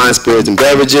Top, Wine, Spirits, and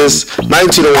Beverages,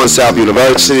 1901 South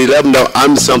University. Let them know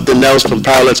I'm Something Else from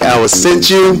Power Lunch Hour sent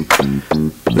you.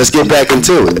 Let's get back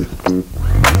into it.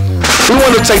 We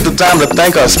want to take the time to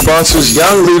thank our sponsors,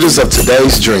 Young Leaders of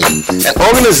Today's Dream, an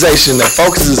organization that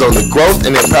focuses on the growth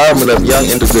and empowerment of young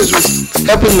individuals,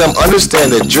 helping them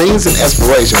understand that dreams and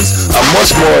aspirations are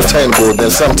much more attainable than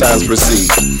sometimes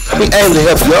perceived. We aim to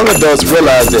help young adults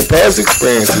realize that past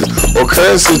experiences or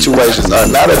current situations are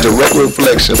not a direct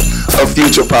reflection of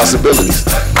future possibilities.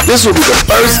 This will be the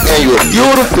first annual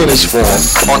Fuel to Finish Forum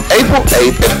on April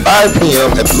 8th at 5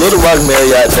 p.m. at the Little Rock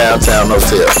Marriott Downtown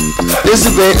Hotel. This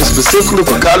event is specifically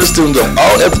for college students of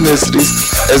all ethnicities,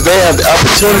 as they have the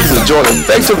opportunity to join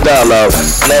effective dialogue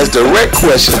and ask direct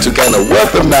questions to gain a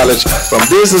wealth of knowledge from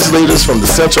business leaders from the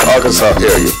Central Arkansas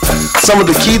area. Some of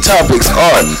the key topics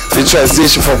are the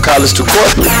transition from college to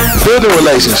corporate, building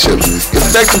relationships,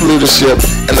 effective leadership,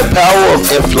 and the power of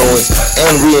influence and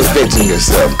reinventing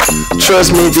yourself.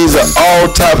 Trust me, these are all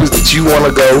topics that you want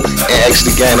to go and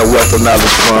actually gain a wealth of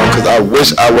knowledge from, because I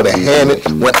wish I would have had it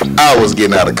when I was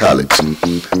getting out of college.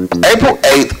 April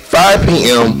 8th, 5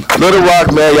 p.m., Little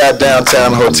Rock Marriott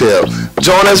Downtown Hotel.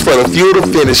 Join us for the Fuel to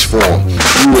Finish Forum.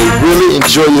 You will really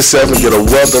enjoy yourself and get a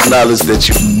wealth of knowledge that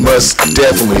you most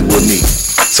definitely will need.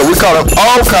 So we call them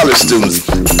all college students: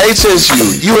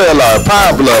 HSU, ULR,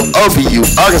 Pine Bluff, OBU,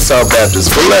 Arkansas Baptist,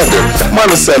 Philander,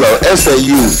 Monticello,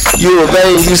 SAU, U of A,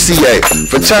 and UCA.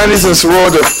 Fraternities and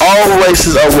sororities of all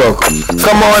races are welcome.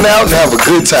 Come on out and have a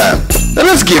good time. Now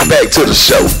let's get back to the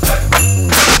show.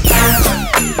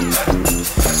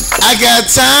 I got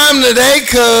time today,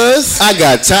 cuz. I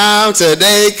got time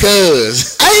today,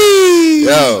 cuz. Hey!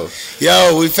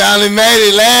 Yo, we finally made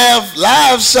it.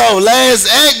 Live show, last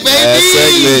act, baby. Last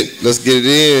segment. Let's get it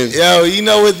in. Yo, you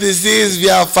know what this is? If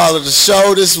y'all follow the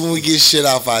show, this is when we get shit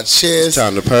off our chest.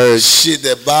 Time to purge. Shit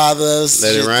that bother us.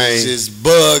 Let it rain. Just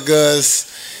bug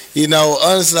us. You know,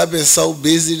 honestly, I've been so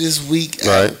busy this week.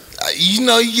 Right. You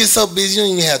know, you get so busy, you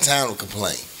don't even have time to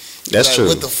complain. That's like, true.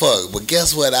 What the fuck? But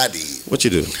guess what I did? What you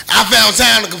do? I found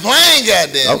time to complain,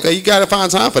 goddamn. Okay, you gotta find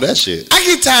time for that shit. I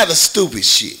get tired of stupid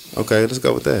shit. Okay, let's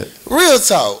go with that. Real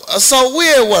talk. So we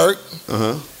at work.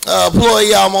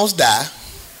 Employee almost died.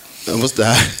 Almost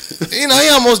died. You know, he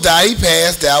almost died. He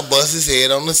passed out, bust his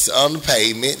head on the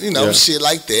pavement. You know, shit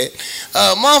like that.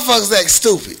 Motherfuckers act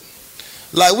stupid.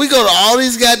 Like, we go to all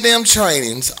these goddamn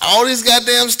trainings, all these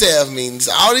goddamn staff meetings,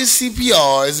 all these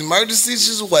CPRs, emergency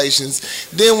situations.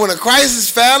 Then when a crisis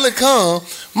finally comes,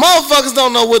 motherfuckers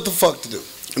don't know what the fuck to do.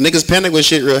 Niggas panic when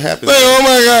shit real happens. Like, oh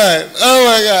my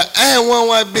God. I had one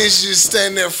white bitch just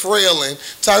standing there frailing,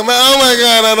 talking about, oh my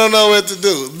God, I don't know what to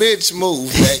do. Bitch,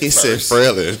 move back He first. said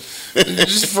frailing.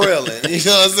 Just frailing. You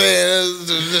know what I'm saying?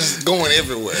 Just going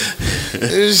everywhere.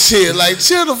 This shit, like,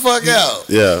 chill the fuck out.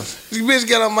 Yeah. This bitch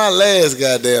got on my last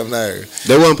goddamn nerve.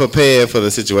 They weren't prepared for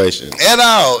the situation. At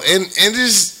all. And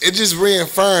it just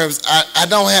reaffirms I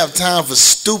don't have time for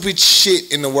stupid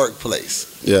shit in the workplace.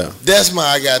 Yeah. That's why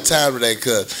I got time today,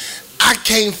 cuz I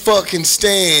can't fucking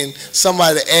stand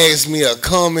somebody to ask me a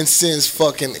common sense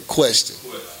fucking question.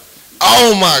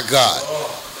 Oh my God.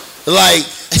 Like,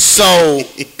 so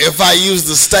if I use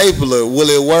the stapler, will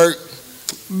it work?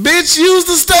 Bitch, use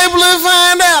the stapler and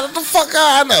find out. What the fuck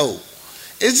I know?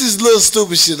 It's just little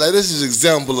stupid shit. Like, this is an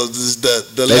example of this,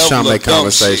 the level trying to of make dumb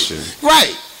conversation. Shit.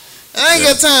 Right. I ain't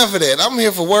got time for that. I'm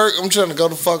here for work. I'm trying to go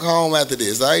the fuck home after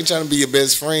this. I ain't trying to be your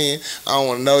best friend. I don't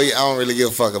want to know you. I don't really give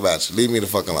a fuck about you. Leave me the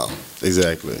fuck alone.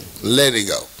 Exactly. Let it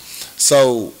go.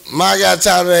 So, my got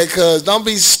time of that, cuz don't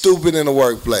be stupid in the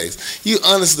workplace. You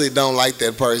honestly don't like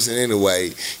that person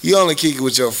anyway. You only kick it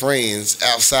with your friends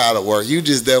outside of work. You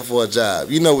just there for a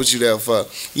job. You know what you there for.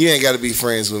 You ain't got to be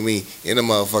friends with me in the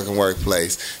motherfucking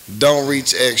workplace. Don't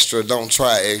reach extra. Don't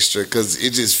try extra, because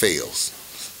it just fails.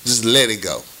 Just let it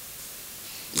go.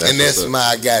 That's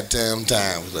my goddamn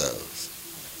time with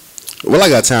those. Well, I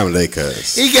got time today,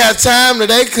 cuz. He got time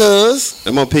today, cuz.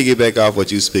 I'm gonna piggyback off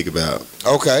what you speak about.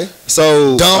 Okay.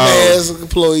 So dumbass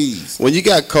employees. When you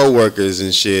got coworkers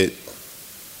and shit,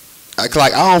 I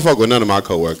don't fuck with none of my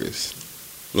coworkers.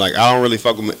 Like I don't really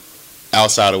fuck with them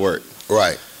outside of work.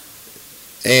 Right.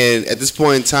 And at this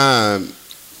point in time,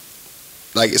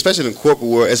 like especially in the corporate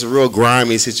world, it's a real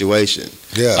grimy situation.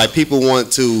 Yeah. Like people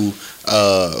want to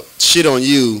shit on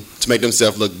you to make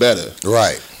themselves look better.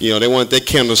 Right. You know, they want their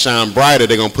candle to shine brighter,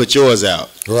 they're gonna put yours out.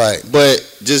 Right.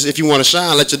 But just if you want to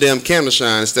shine, let your damn candle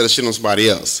shine instead of shit on somebody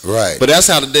else. Right. But that's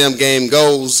how the damn game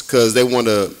goes, because they want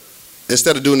to,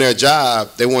 instead of doing their job,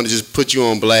 they want to just put you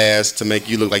on blast to make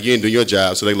you look like you didn't do your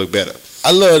job so they look better.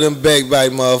 I love them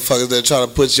backbite motherfuckers that try to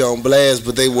put you on blast,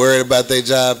 but they worried about their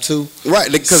job too.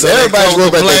 Right, because So everybody's worried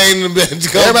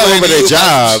about their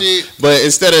job. But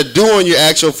instead of doing your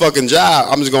actual fucking job,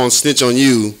 I'm just going to snitch on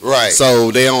you. Right.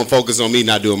 So they don't focus on me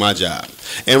not doing my job.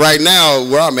 And right now,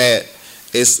 where I'm at,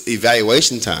 it's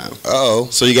evaluation time. Uh-oh.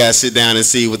 So you gotta sit down and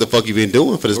see what the fuck you've been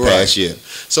doing for this past year.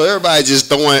 So everybody just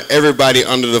throwing everybody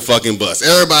under the fucking bus.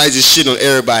 Everybody just shitting on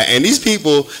everybody. And these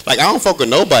people, like I don't fuck with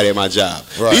nobody at my job.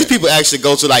 Right. These people actually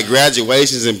go to like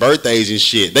graduations and birthdays and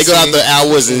shit. They go out the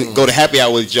hours and go to happy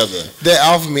hour with each other. They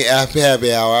offer me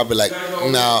happy hour. I'll be like,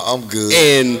 no, I'm good.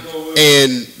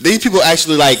 And these people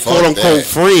actually like quote unquote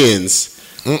friends.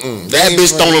 That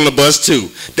bitch thrown on the bus too.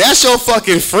 That's your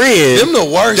fucking friend. Them the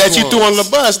worst that you ones. threw on the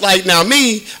bus. Like now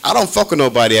me, I don't fuck with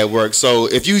nobody at work. So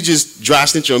if you just dry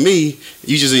snitch on me,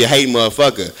 you just a hate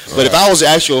motherfucker. Right. But if I was an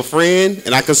actual friend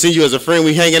and I can see you as a friend,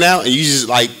 we hanging out, and you just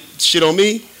like shit on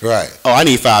me, right? Oh, I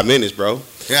need 5 minutes, bro.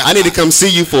 Yeah. I need to come see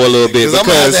you for a little bit because I'm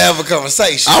gonna have to have a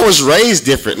conversation. I was raised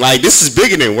different. Like this is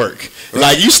bigger than work. Right.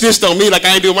 Like you snitched on me like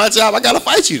I ain't doing my job. I gotta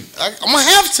fight you. I'm gonna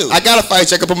have to. I gotta fight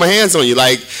you. I can put my hands on you.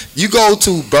 Like you go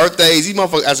to birthdays. These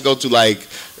motherfuckers have to go to like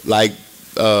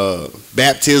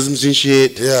baptisms and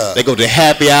shit. Yeah. They go to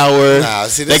happy hour. Nah,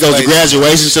 see, they go to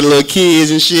graduations to the little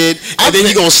kids and shit. And then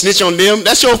you gonna snitch on them?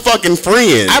 That's your fucking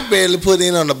friend. I barely put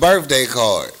in on the birthday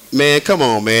card. Man, come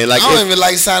on, man. Like I don't even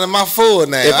like signing my full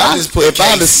name. If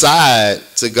I decide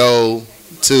to go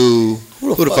to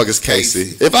who the fuck is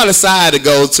Casey? If I decide to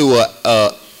go to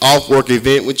a off work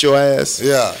event with your ass,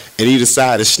 yeah, and you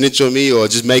decide to snitch on me or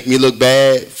just make me look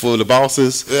bad for the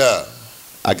bosses, yeah,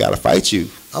 I gotta fight you.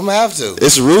 I'm gonna have to.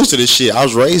 It's rules to this shit. I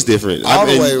was raised different. All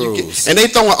the way rules. And they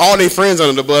throwing all their friends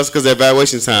under the bus because of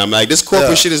evaluation time. Like this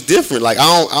corporate shit is different. Like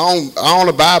I don't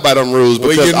abide by them rules.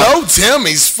 Well, you know,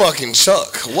 Timmy's fucking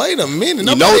Chuck. Wait a minute.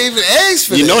 Nobody even asked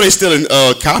for that. You know they still in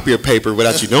copier paper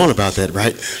without you knowing about that,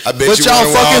 right? I bet but you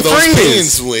y'all fucking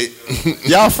friends. With.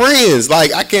 Y'all friends.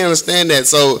 Like I can't understand that.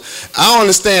 So I don't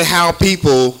understand how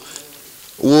people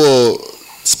will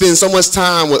spend so much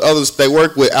time with others they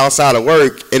work with outside of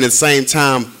work, and at the same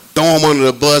time throw them under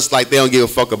the bus like they don't give a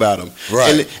fuck about them. Right.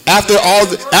 And after all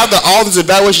this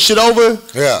evaluation shit over,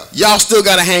 yeah, y'all still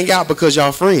gotta hang out because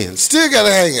y'all friends. Still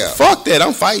gotta hang out. Fuck that.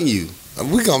 I'm fighting you.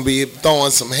 We gonna be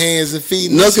throwing some hands and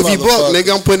feet. Look, if you buck,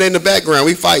 nigga, I'm putting it in the background.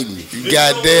 We fighting. You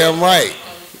goddamn right.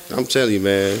 I'm telling you,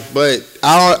 man. But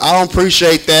I don't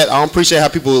appreciate that. I don't appreciate how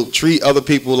people treat other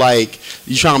people like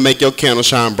you trying to make your candle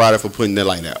shine brighter for putting their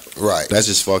light out. Right. That's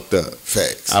just fucked up.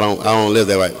 Facts. I don't live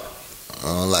that way. I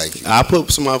don't like it. I put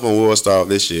some up on World Star of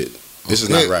this shit. This is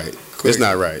not right. It's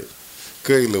not right.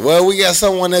 Quickly. Well, we got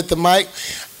someone at the mic.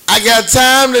 I got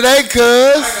time today,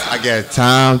 cuz. I got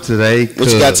time today, cuz. What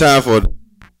you got time for?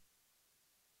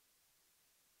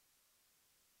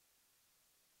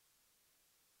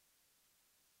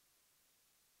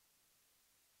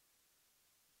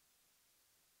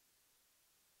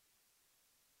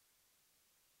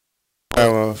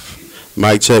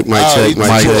 Mic check, mic check,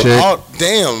 mic check. Oh,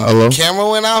 damn. Hello? Camera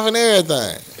went off and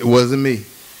everything. It wasn't me.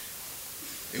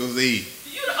 It was E.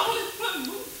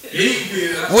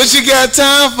 What you got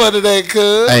time for today,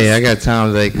 cuz? Hey, I got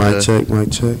time today, cuz. Mic check,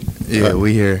 mic check. Yeah,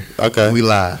 we here. Okay. We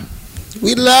live.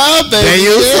 We live, baby. Do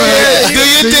your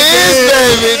dance,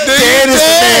 baby. Do your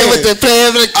dance. With the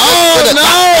plans. Oh,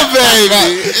 no,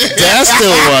 baby. That's the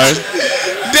one.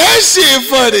 That shit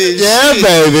funny. Yeah,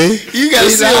 baby. You gotta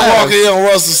see him walking in on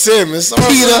Russell Simmons.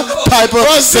 Peter Piper.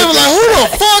 Russell Simmons like, who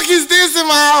the fuck is this in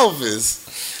my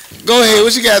office? Go ahead.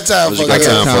 What you got time for? I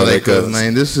got time for that, cuz,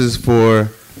 man. This is for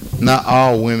not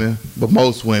all women, but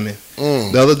most women.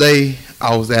 The other day,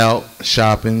 I was out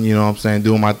shopping, you know what I'm saying,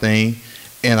 doing my thing,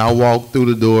 and I walked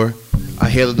through the door. I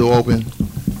held the door open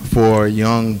for a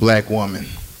young black woman.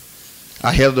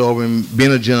 I held it open,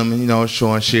 being a gentleman, you know,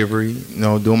 showing chivalry, you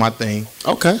know, doing my thing.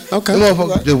 Okay. The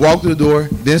motherfucker just walked through the door,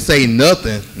 didn't say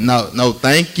nothing. No,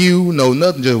 thank you, no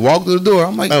nothing. Just walked through the door.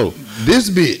 I'm like, oh, this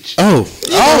bitch. Oh.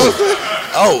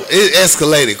 Oh, it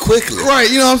escalated quickly. Right,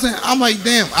 you know what I'm saying? I'm like,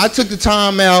 damn, I took the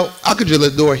time out. I could just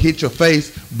let the door hit your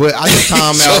face, but I took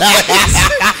time out.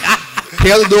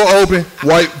 Held the door open,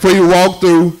 before you walk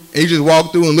through, and he just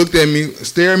walked through and looked at me,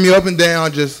 staring me up and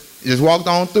down, just walked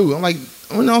on through. I'm like,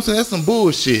 you know what I'm saying? That's some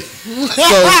bullshit. So,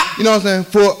 you know what I'm saying?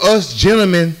 For us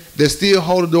gentlemen that still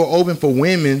hold the door open for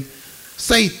women,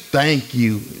 say thank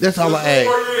you. That's all I ask.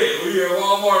 Where you at,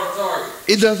 Walmart or Target?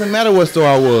 It doesn't matter what store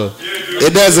I was.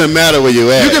 It doesn't matter where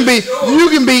you at. You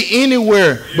can be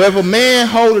anywhere, but if a man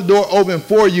hold the door open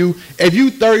for you, if you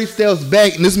 30 steps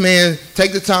back and this man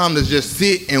take the time to just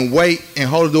sit and wait and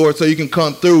hold the door so you can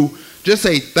come through, just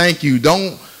say thank you.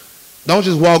 Don't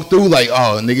just walk through like,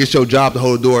 oh, nigga, it's your job to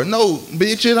hold the door. No,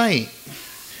 bitch, it ain't.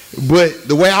 But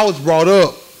the way I was brought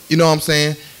up, you know what I'm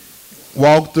saying?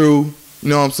 Walk through, you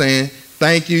know what I'm saying?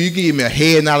 Thank you. You can give me a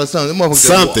head nod or something.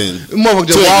 Something. The motherfucker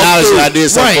just to walk acknowledge through. that I did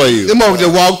something for you. The motherfucker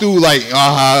just walk through like,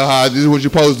 this is what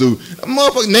you're supposed to do.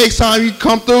 Motherfucker, next time you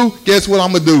come through, guess what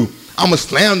I'm gonna do? I'm gonna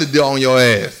slam the door on your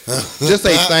ass. Just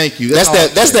say thank you. That's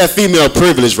that female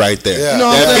privilege right there. Yeah. You know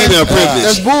what I'm That saying? female privilege.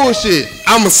 That's bullshit.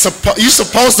 You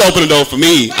supposed to open the door for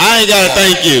me. I ain't gotta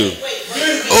thank you.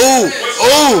 Ooh.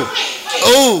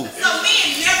 So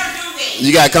men never do that. You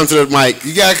gotta come to the mic.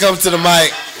 You gotta come to the mic.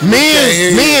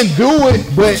 Men do it,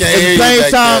 but at Can't hear the you same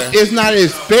back time, there. it's not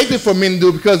expected for men to do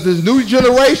it because this new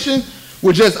generation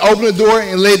will just open the door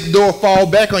and let the door fall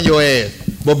back on your ass.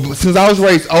 But since I was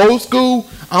raised old school,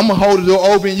 I'm gonna hold the door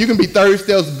open. You can be 30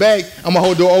 steps back. I'm gonna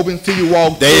hold the door open until you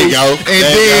walk through. There you go. And There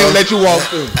you then go. let you walk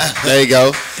through. There you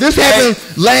go. This happened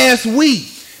last week.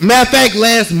 Matter of fact,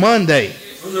 last Monday.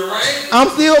 Was it rain? I'm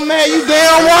still mad. You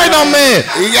damn right I'm mad.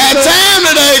 You got time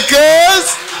today,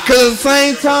 cuz. Because at the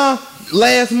same time,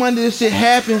 last Monday this shit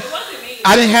happened.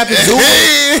 I didn't have to do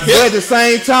it. But at the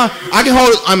same time, I can hold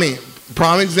it. I mean,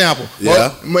 prime example.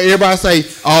 Yeah. Everybody say,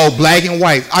 oh, black and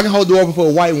white. I can hold the door open for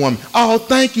a white woman. Oh,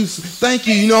 thank you. Thank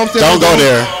you. You know what I'm saying? Don't go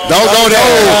there. Don't go there.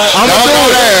 I'm Don't gonna go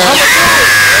do it. there.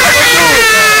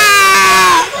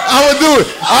 I'm gonna do it.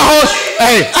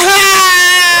 Hey.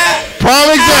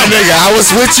 Prime example. Nigga, I was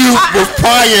with you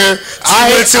prior. I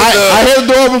held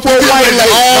the door open for a white lady.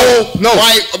 I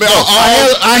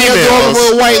held the door open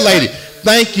for a white lady.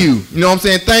 Thank you. You know what I'm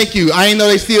saying? Thank you. I ain't know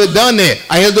they still done that.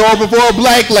 I held the door open for a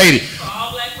black lady.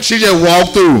 She just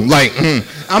walked through. Like,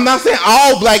 I'm not saying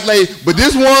all black ladies, but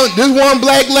this one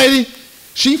black lady,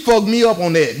 she fucked me up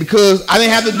on that because I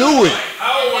didn't have to do it.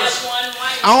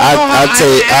 I'll tell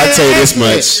you this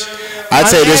much. I'll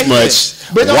tell you this much.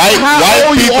 But white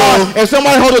people, if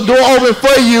somebody hold the door open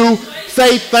for you,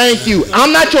 say thank you.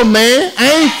 I'm not your man.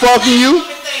 I ain't fucking you.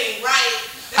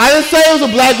 I didn't say it was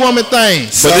a black woman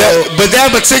thing. But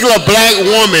that particular black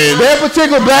woman. That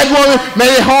particular black woman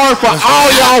made it hard for all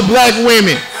y'all black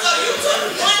women.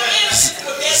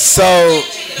 So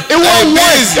it wasn't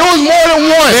one. It was more than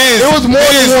one. It was more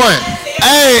than one.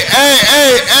 Hey.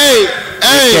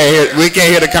 We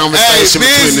can't hear the conversation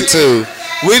between the two.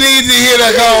 We need to hear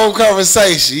that whole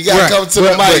conversation. You gotta come to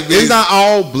the mic, It's not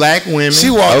all black women. She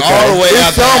walked all the way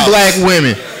out. It's some black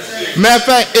women. Matter of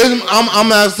fact, I'm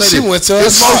not saying she went to her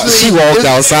She walked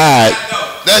outside.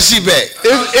 Now she back.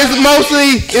 It's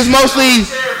mostly.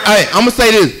 Hey, I'm gonna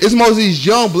say this. It's mostly these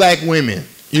young black women.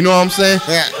 You know what I'm saying?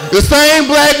 Yeah. The same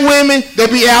black women that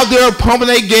be out there pumping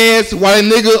their gas while a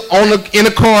nigga in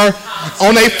the car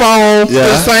on their phone. Yeah.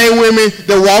 The same women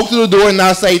that walk through the door and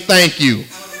not say thank you.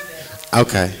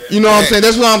 Okay. You know what I'm saying?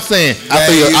 That's what I'm saying. I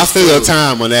feel your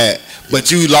time on that. But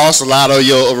you lost a lot of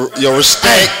your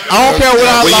respect. I don't care what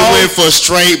I when lost. you went for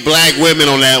straight black women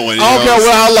on that one. I don't care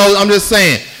what I lost. I'm just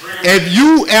saying. If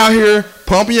you out here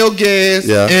pumping your gas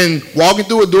and walking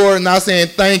through a door and not saying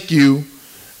thank you,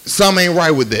 something ain't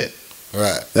right with that.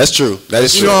 Right. That's true. That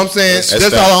is true. You know what I'm saying?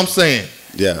 That's all I'm saying.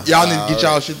 Yeah. Y'all need to get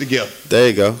y'all shit together. There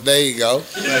you go. There you go.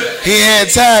 He had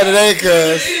time today,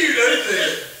 cuz.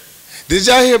 Did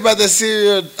y'all hear about that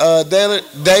serial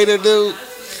dater dude?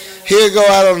 He'll go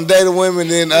out on a date of women,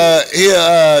 then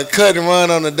he'll cut and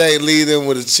run on a date, leave them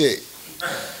with a chick.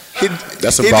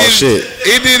 That's some bullshit.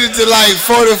 He did it to like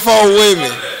 44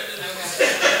 women.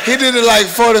 He did it like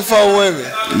 44 women.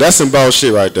 That's some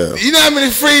bullshit right there. You know how many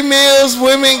free meals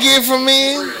women get from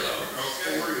men?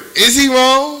 Is he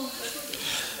wrong?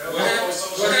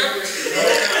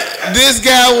 This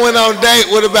guy went on a date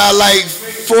with about like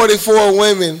 44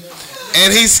 women,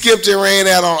 and he skipped and ran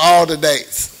out on all the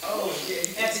dates.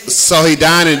 So he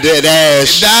dined and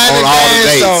dashed on all the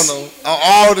dates. On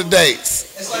all the dates.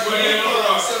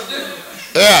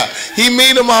 Yeah, he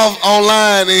meet him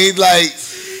online, and he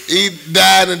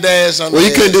died and dashed on. Well,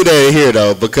 you couldn't do that here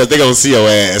though because they're gonna see your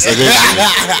ass.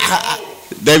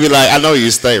 They be like, I know you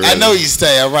stay. Really. I know you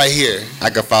stay. I'm right here. I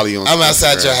can follow you on I'm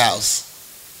outside Instagram. your house.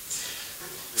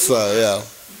 So, yeah.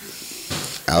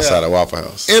 Outside of Waffle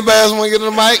House. Anybody else want to get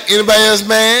on the mic? Anybody else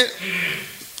mad?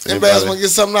 Anybody else want to get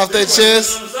something off their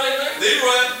chest?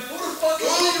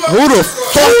 Who the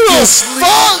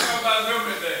fuck?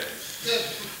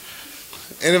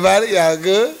 Anybody? Y'all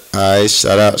good? All right,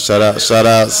 shout outs. Sit down. Shout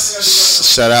outs.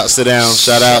 Sit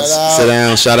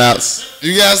down. Shout outs.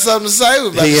 You got something to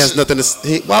say? He has nothing to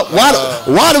say.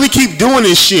 Why do we keep doing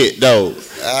this shit, though?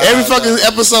 Every fucking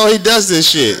episode he does this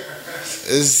shit.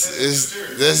 This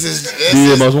is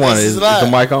DJ Most Wanted. Is the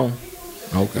mic on?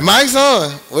 Okay. Mic's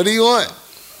on. What do you want?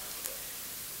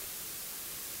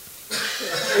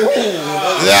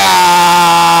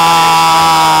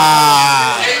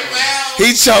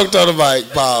 He choked on the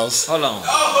mic. Pause. Hold on.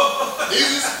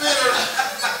 He's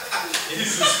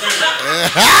a spinner.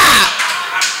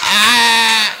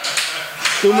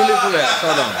 2 minutes left.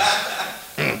 Hold on.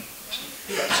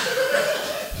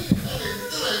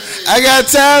 I got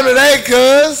time today,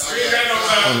 cuz.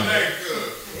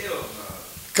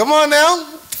 Come on now.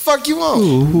 What the fuck you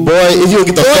want? Boy, if you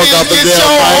get the fuck off the damn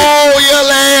mic. Your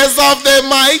ass off that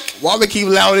mic. Why we keep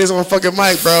loud this on the fucking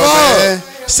mic, bro? Man?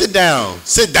 Sit down.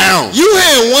 You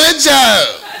had one job.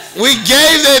 We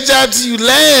gave that job to you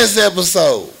last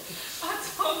episode. I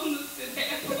told him to sit down.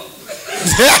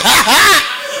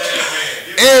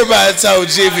 Everybody told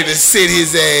Jiffy to sit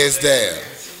his ass down.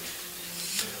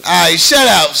 All right, shout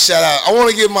out. I want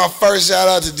to give my first shout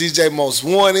out to DJ Most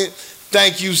Wanted.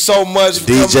 Thank you so much for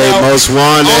DJ coming out Most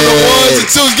Wanted. On the ones and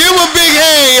twos. Give him a big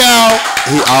hand, y'all.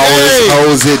 He always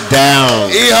holds it down.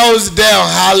 He holds it down.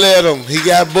 Holla at him. He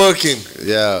got booking.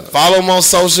 Yeah. Follow him on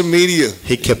social media.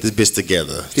 He kept his bitch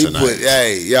together tonight.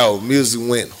 Music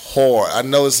went hard. I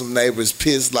know some neighbors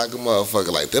pissed like a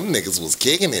motherfucker. Like, them niggas was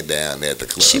kicking it down there at the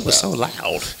club. She was so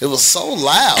loud. It was so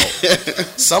loud.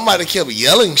 Somebody kept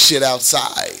yelling shit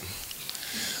outside.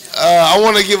 I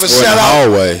want to give a shout out.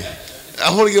 Hallway.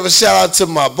 I want to give a shout out to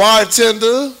my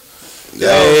bartender.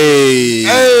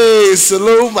 Hey,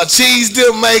 salute my cheese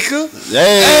dip maker.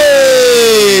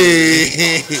 Hey.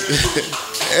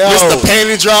 Mr.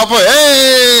 Panty Dropper.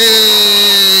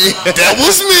 Hey, that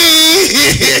was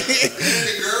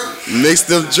me. Mixed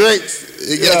them drinks.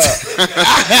 You got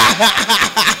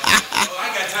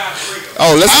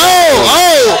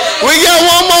we got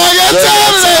one more. I got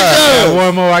time today,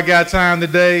 One more. I got time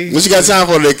today. What you got time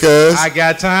for today, cuz? I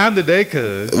got time today,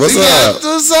 cuz. What's up?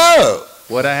 What's up?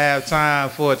 What I have time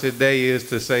for today is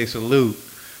to say salute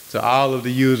to all of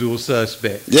the usual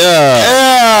suspects.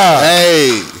 Yeah.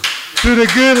 Hey. To the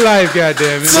good life,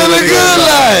 goddammit. To the good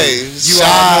life. You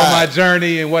all know my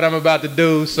journey and what I'm about to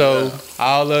do. So,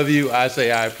 all of you, I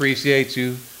say I appreciate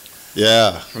you.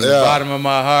 Yeah. From the bottom of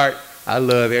my heart, I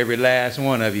love every last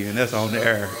one of you, and that's on the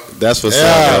air. That's what's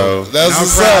up, bro. That's I'm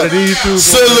what's proud up. of these two.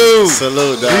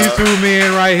 Salute, dog. These two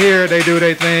men right here, they do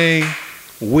their thing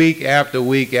week after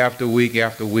week after week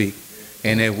after week.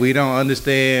 And if we don't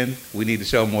understand, we need to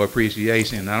show more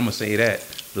appreciation. And I'm going to say that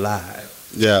live.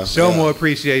 Yeah. Show more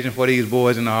appreciation for these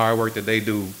boys and the hard work that they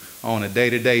do on a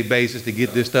day-to-day basis to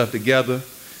get this stuff together,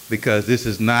 because this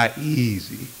is not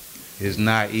easy. It's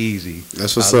not easy.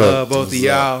 That's what's I up. love both of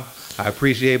y'all. I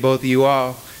appreciate both of you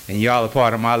all, and y'all are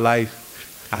part of my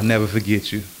life. I'll never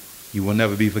forget you. You will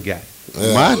never be forgotten.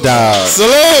 Yeah. My dog.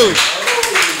 Salute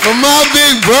for my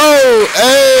big bro.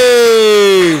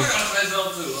 Hey.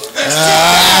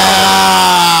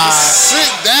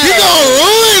 Sit down. He gonna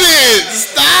ruin it.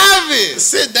 Stop it.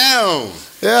 Sit down.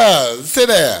 Yeah, sit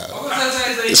down.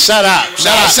 Shut up.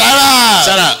 Shut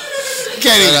up.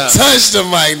 Can't even touch the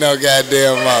mic, no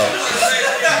goddamn mouth.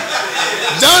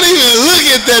 Don't even look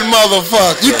at that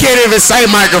motherfucker. You can't even say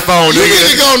microphone, You nigga.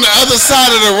 need to go on the other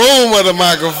side of the room with a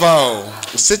microphone.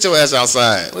 Sit your ass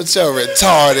outside. With your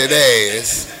retarded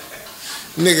ass.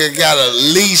 Nigga got a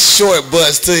least short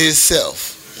butts to himself.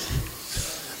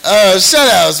 Shout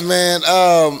outs, man.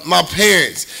 My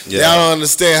parents. Yeah. Y'all don't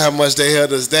understand how much they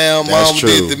held us down. That's Mom true.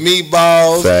 did the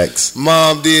meatballs. Facts.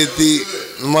 Mom did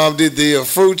the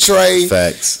fruit tray.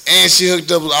 Facts. And she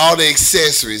hooked up with all the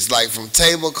accessories, like from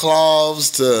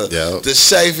tablecloths to the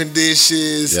chafing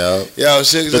dishes. Yep. Yo,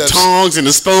 she hooked The up tongs and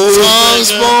the spoons.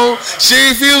 spoon. She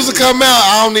refused to come out.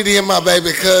 I don't need to hear my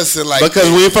baby cussing like Because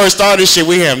when we first started shit,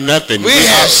 we have nothing. we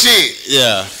have shit.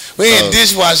 Yeah. We had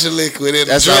dishwasher liquid in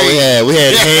the That's drain. all we had. We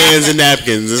had hands and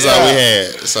napkins. That's all we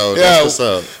had. So that's what's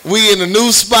up. We in a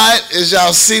new spot. As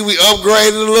y'all see, we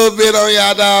upgraded a little bit on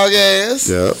y'all dog ass.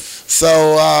 Yep.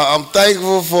 So I'm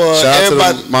thankful for Shout everybody.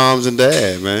 out to the moms and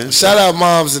dad, man. Shout out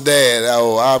moms and dad.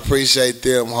 Oh, I appreciate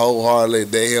them wholeheartedly.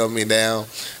 They held me down.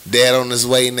 Dad on his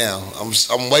way now. I'm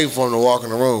waiting for him to walk in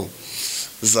the room.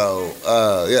 So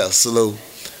yeah, salute.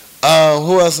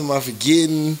 Who else am I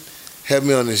forgetting? Help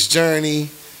me on this journey.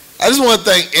 I just want to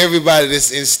thank everybody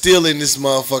that's still in this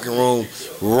motherfucking room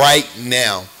right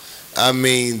now. I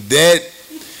mean that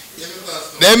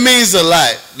means a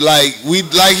lot. Like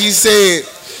he said,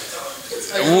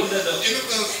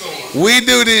 we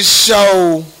do this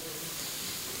show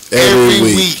every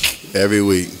week. Every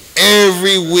week.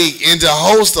 Every week. And to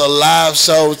host a live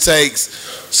show takes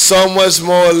so much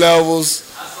more levels,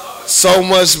 so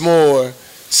much more.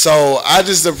 So I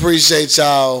just appreciate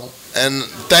y'all and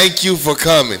thank you for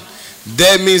coming.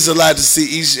 That means a lot to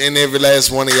see each and every last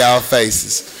one of y'all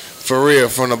faces. For real,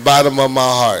 from the bottom of my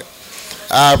heart.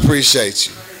 I appreciate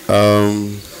you.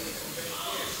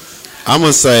 I'm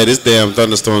gonna say this damn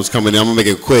thunderstorm's coming in. I'm gonna make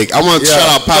it quick. I want to shout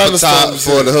out Papa Top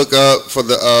for the hookup for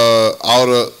the all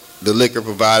the liquor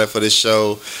provided for this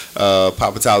show.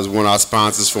 Papa Top was one of our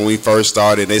sponsors from when we first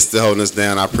started. They still holding us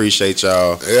down. I appreciate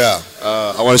y'all. Yeah.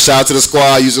 I want to shout out to the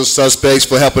squad, Usual Suspects,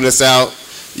 for helping us out.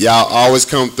 Y'all always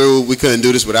come through. We couldn't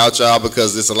do this without y'all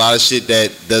because there's a lot of shit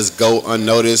that does go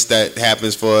unnoticed that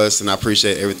happens for us, and I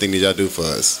appreciate everything that y'all do for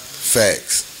us.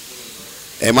 Facts.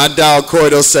 And my dog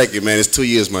Corridor second, man, it's 2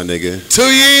 years, my nigga. 2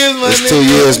 years, my nigga. It's 2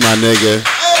 years, my nigga.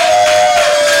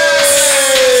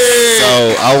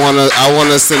 So I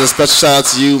wanna send a special shout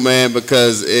out to you, man,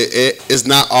 because it's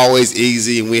not always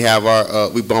easy, and we have our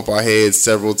we bump our heads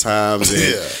several times,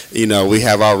 and you know we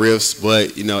have our riffs,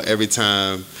 but you know every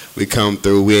time we come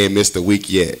through, we ain't missed a week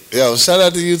yet. Yo, shout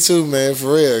out to you too, man,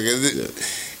 for real.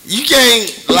 You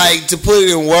can't like to put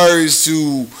it in words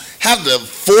to have to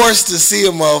force to see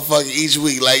a motherfucker each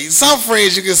week. Like some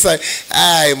friends you can say,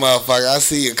 "Alright, motherfucker, I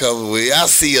see you a couple of weeks. I'll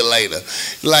see you later."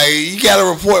 Like you gotta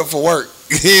report for work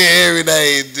every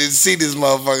day to see this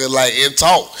motherfucker like and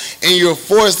talk. And you're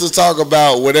forced to talk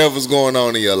about whatever's going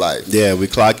on in your life. Yeah, we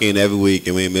clock in every week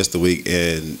and we ain't missed a week.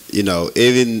 And you know,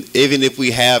 even if we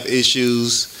have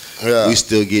issues, we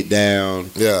still get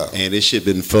down. Yeah. And this shit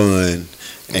been fun.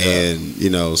 And you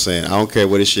know, saying I don't care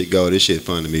where this shit go, this shit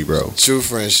fun to me, bro. True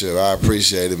friendship, I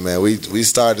appreciate it, man. We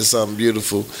started something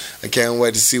beautiful. I can't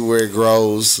wait to see where it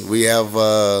grows. We have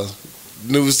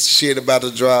new shit about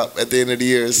to drop at the end of the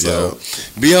year, so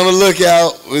be on the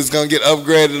lookout. It's gonna get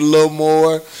upgraded a little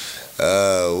more.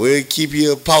 We'll keep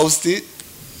you posted.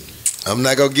 I'm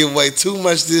not gonna give away too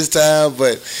much this time,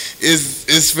 but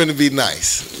it's finna be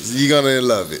nice. You're gonna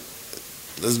love it.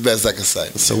 That's the best I can say.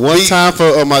 So one time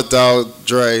for my dog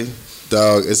Dre,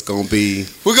 dog, it's gonna be.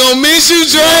 We're gonna miss you,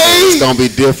 Dre. It's gonna be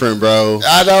different, bro.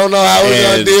 I don't know how we're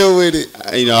gonna deal with it.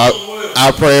 You know,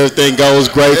 I pray everything goes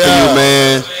great for you,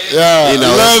 man. Yeah, you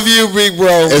know, love you, big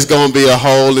bro. It's gonna be a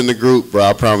hole in the group, bro.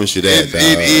 I promise you that. It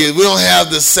is. We don't have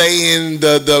the saying,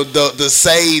 the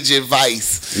sage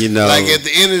advice. You know, like at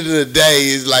the end of the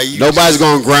day, it's like nobody's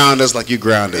gonna ground us like you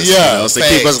ground us. Yeah, you know? So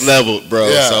keep us leveled, bro.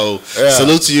 Yeah. So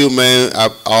salute to you, man.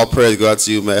 All prayers go out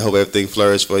to you, man. I hope everything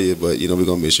flourishes for you. But you know, we're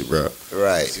gonna miss you, bro.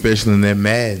 Right. Especially in that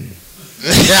Madden.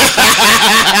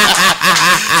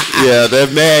 Yeah,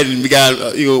 that Madden.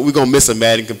 We're gonna miss a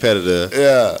Madden competitor.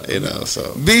 Yeah, you know.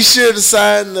 So be sure to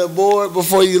sign the board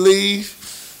before you leave,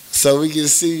 so we can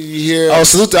see you here. Oh,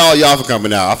 salute to all y'all for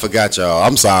coming out. I forgot y'all.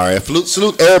 I'm sorry.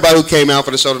 Salute everybody who came out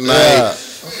for the show tonight. Yeah.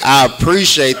 I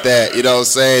appreciate that. You know what I'm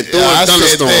saying? Through a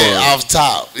thunderstorm. Said that off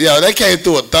top. Yo, they came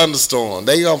through a thunderstorm.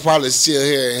 They gonna probably still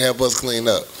here and help us clean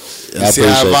up. You see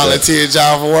how I volunteered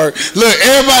y'all for work? Look,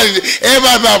 everybody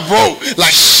about broke.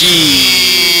 Like,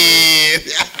 shit.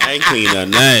 I ain't clean up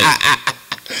nothing.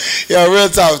 Yo, real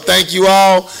talk. Thank you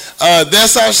all.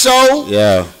 That's our show.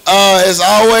 Yeah. As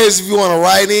always, if you want to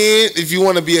write in, if you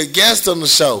want to be a guest on the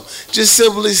show, just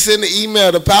simply send an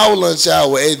email to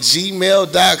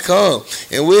powerlunchhour@gmail.com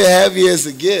and we'll have you as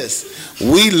a guest.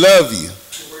 We love you.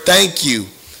 Thank you.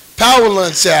 Power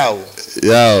Lunch Hour.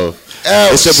 Yo.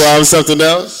 It's your boy, something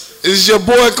else? It's your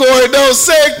boy Corey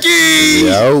Dosecki.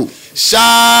 Yo.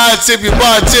 Shot, tip your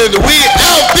bartender. We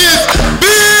out this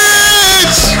bitch.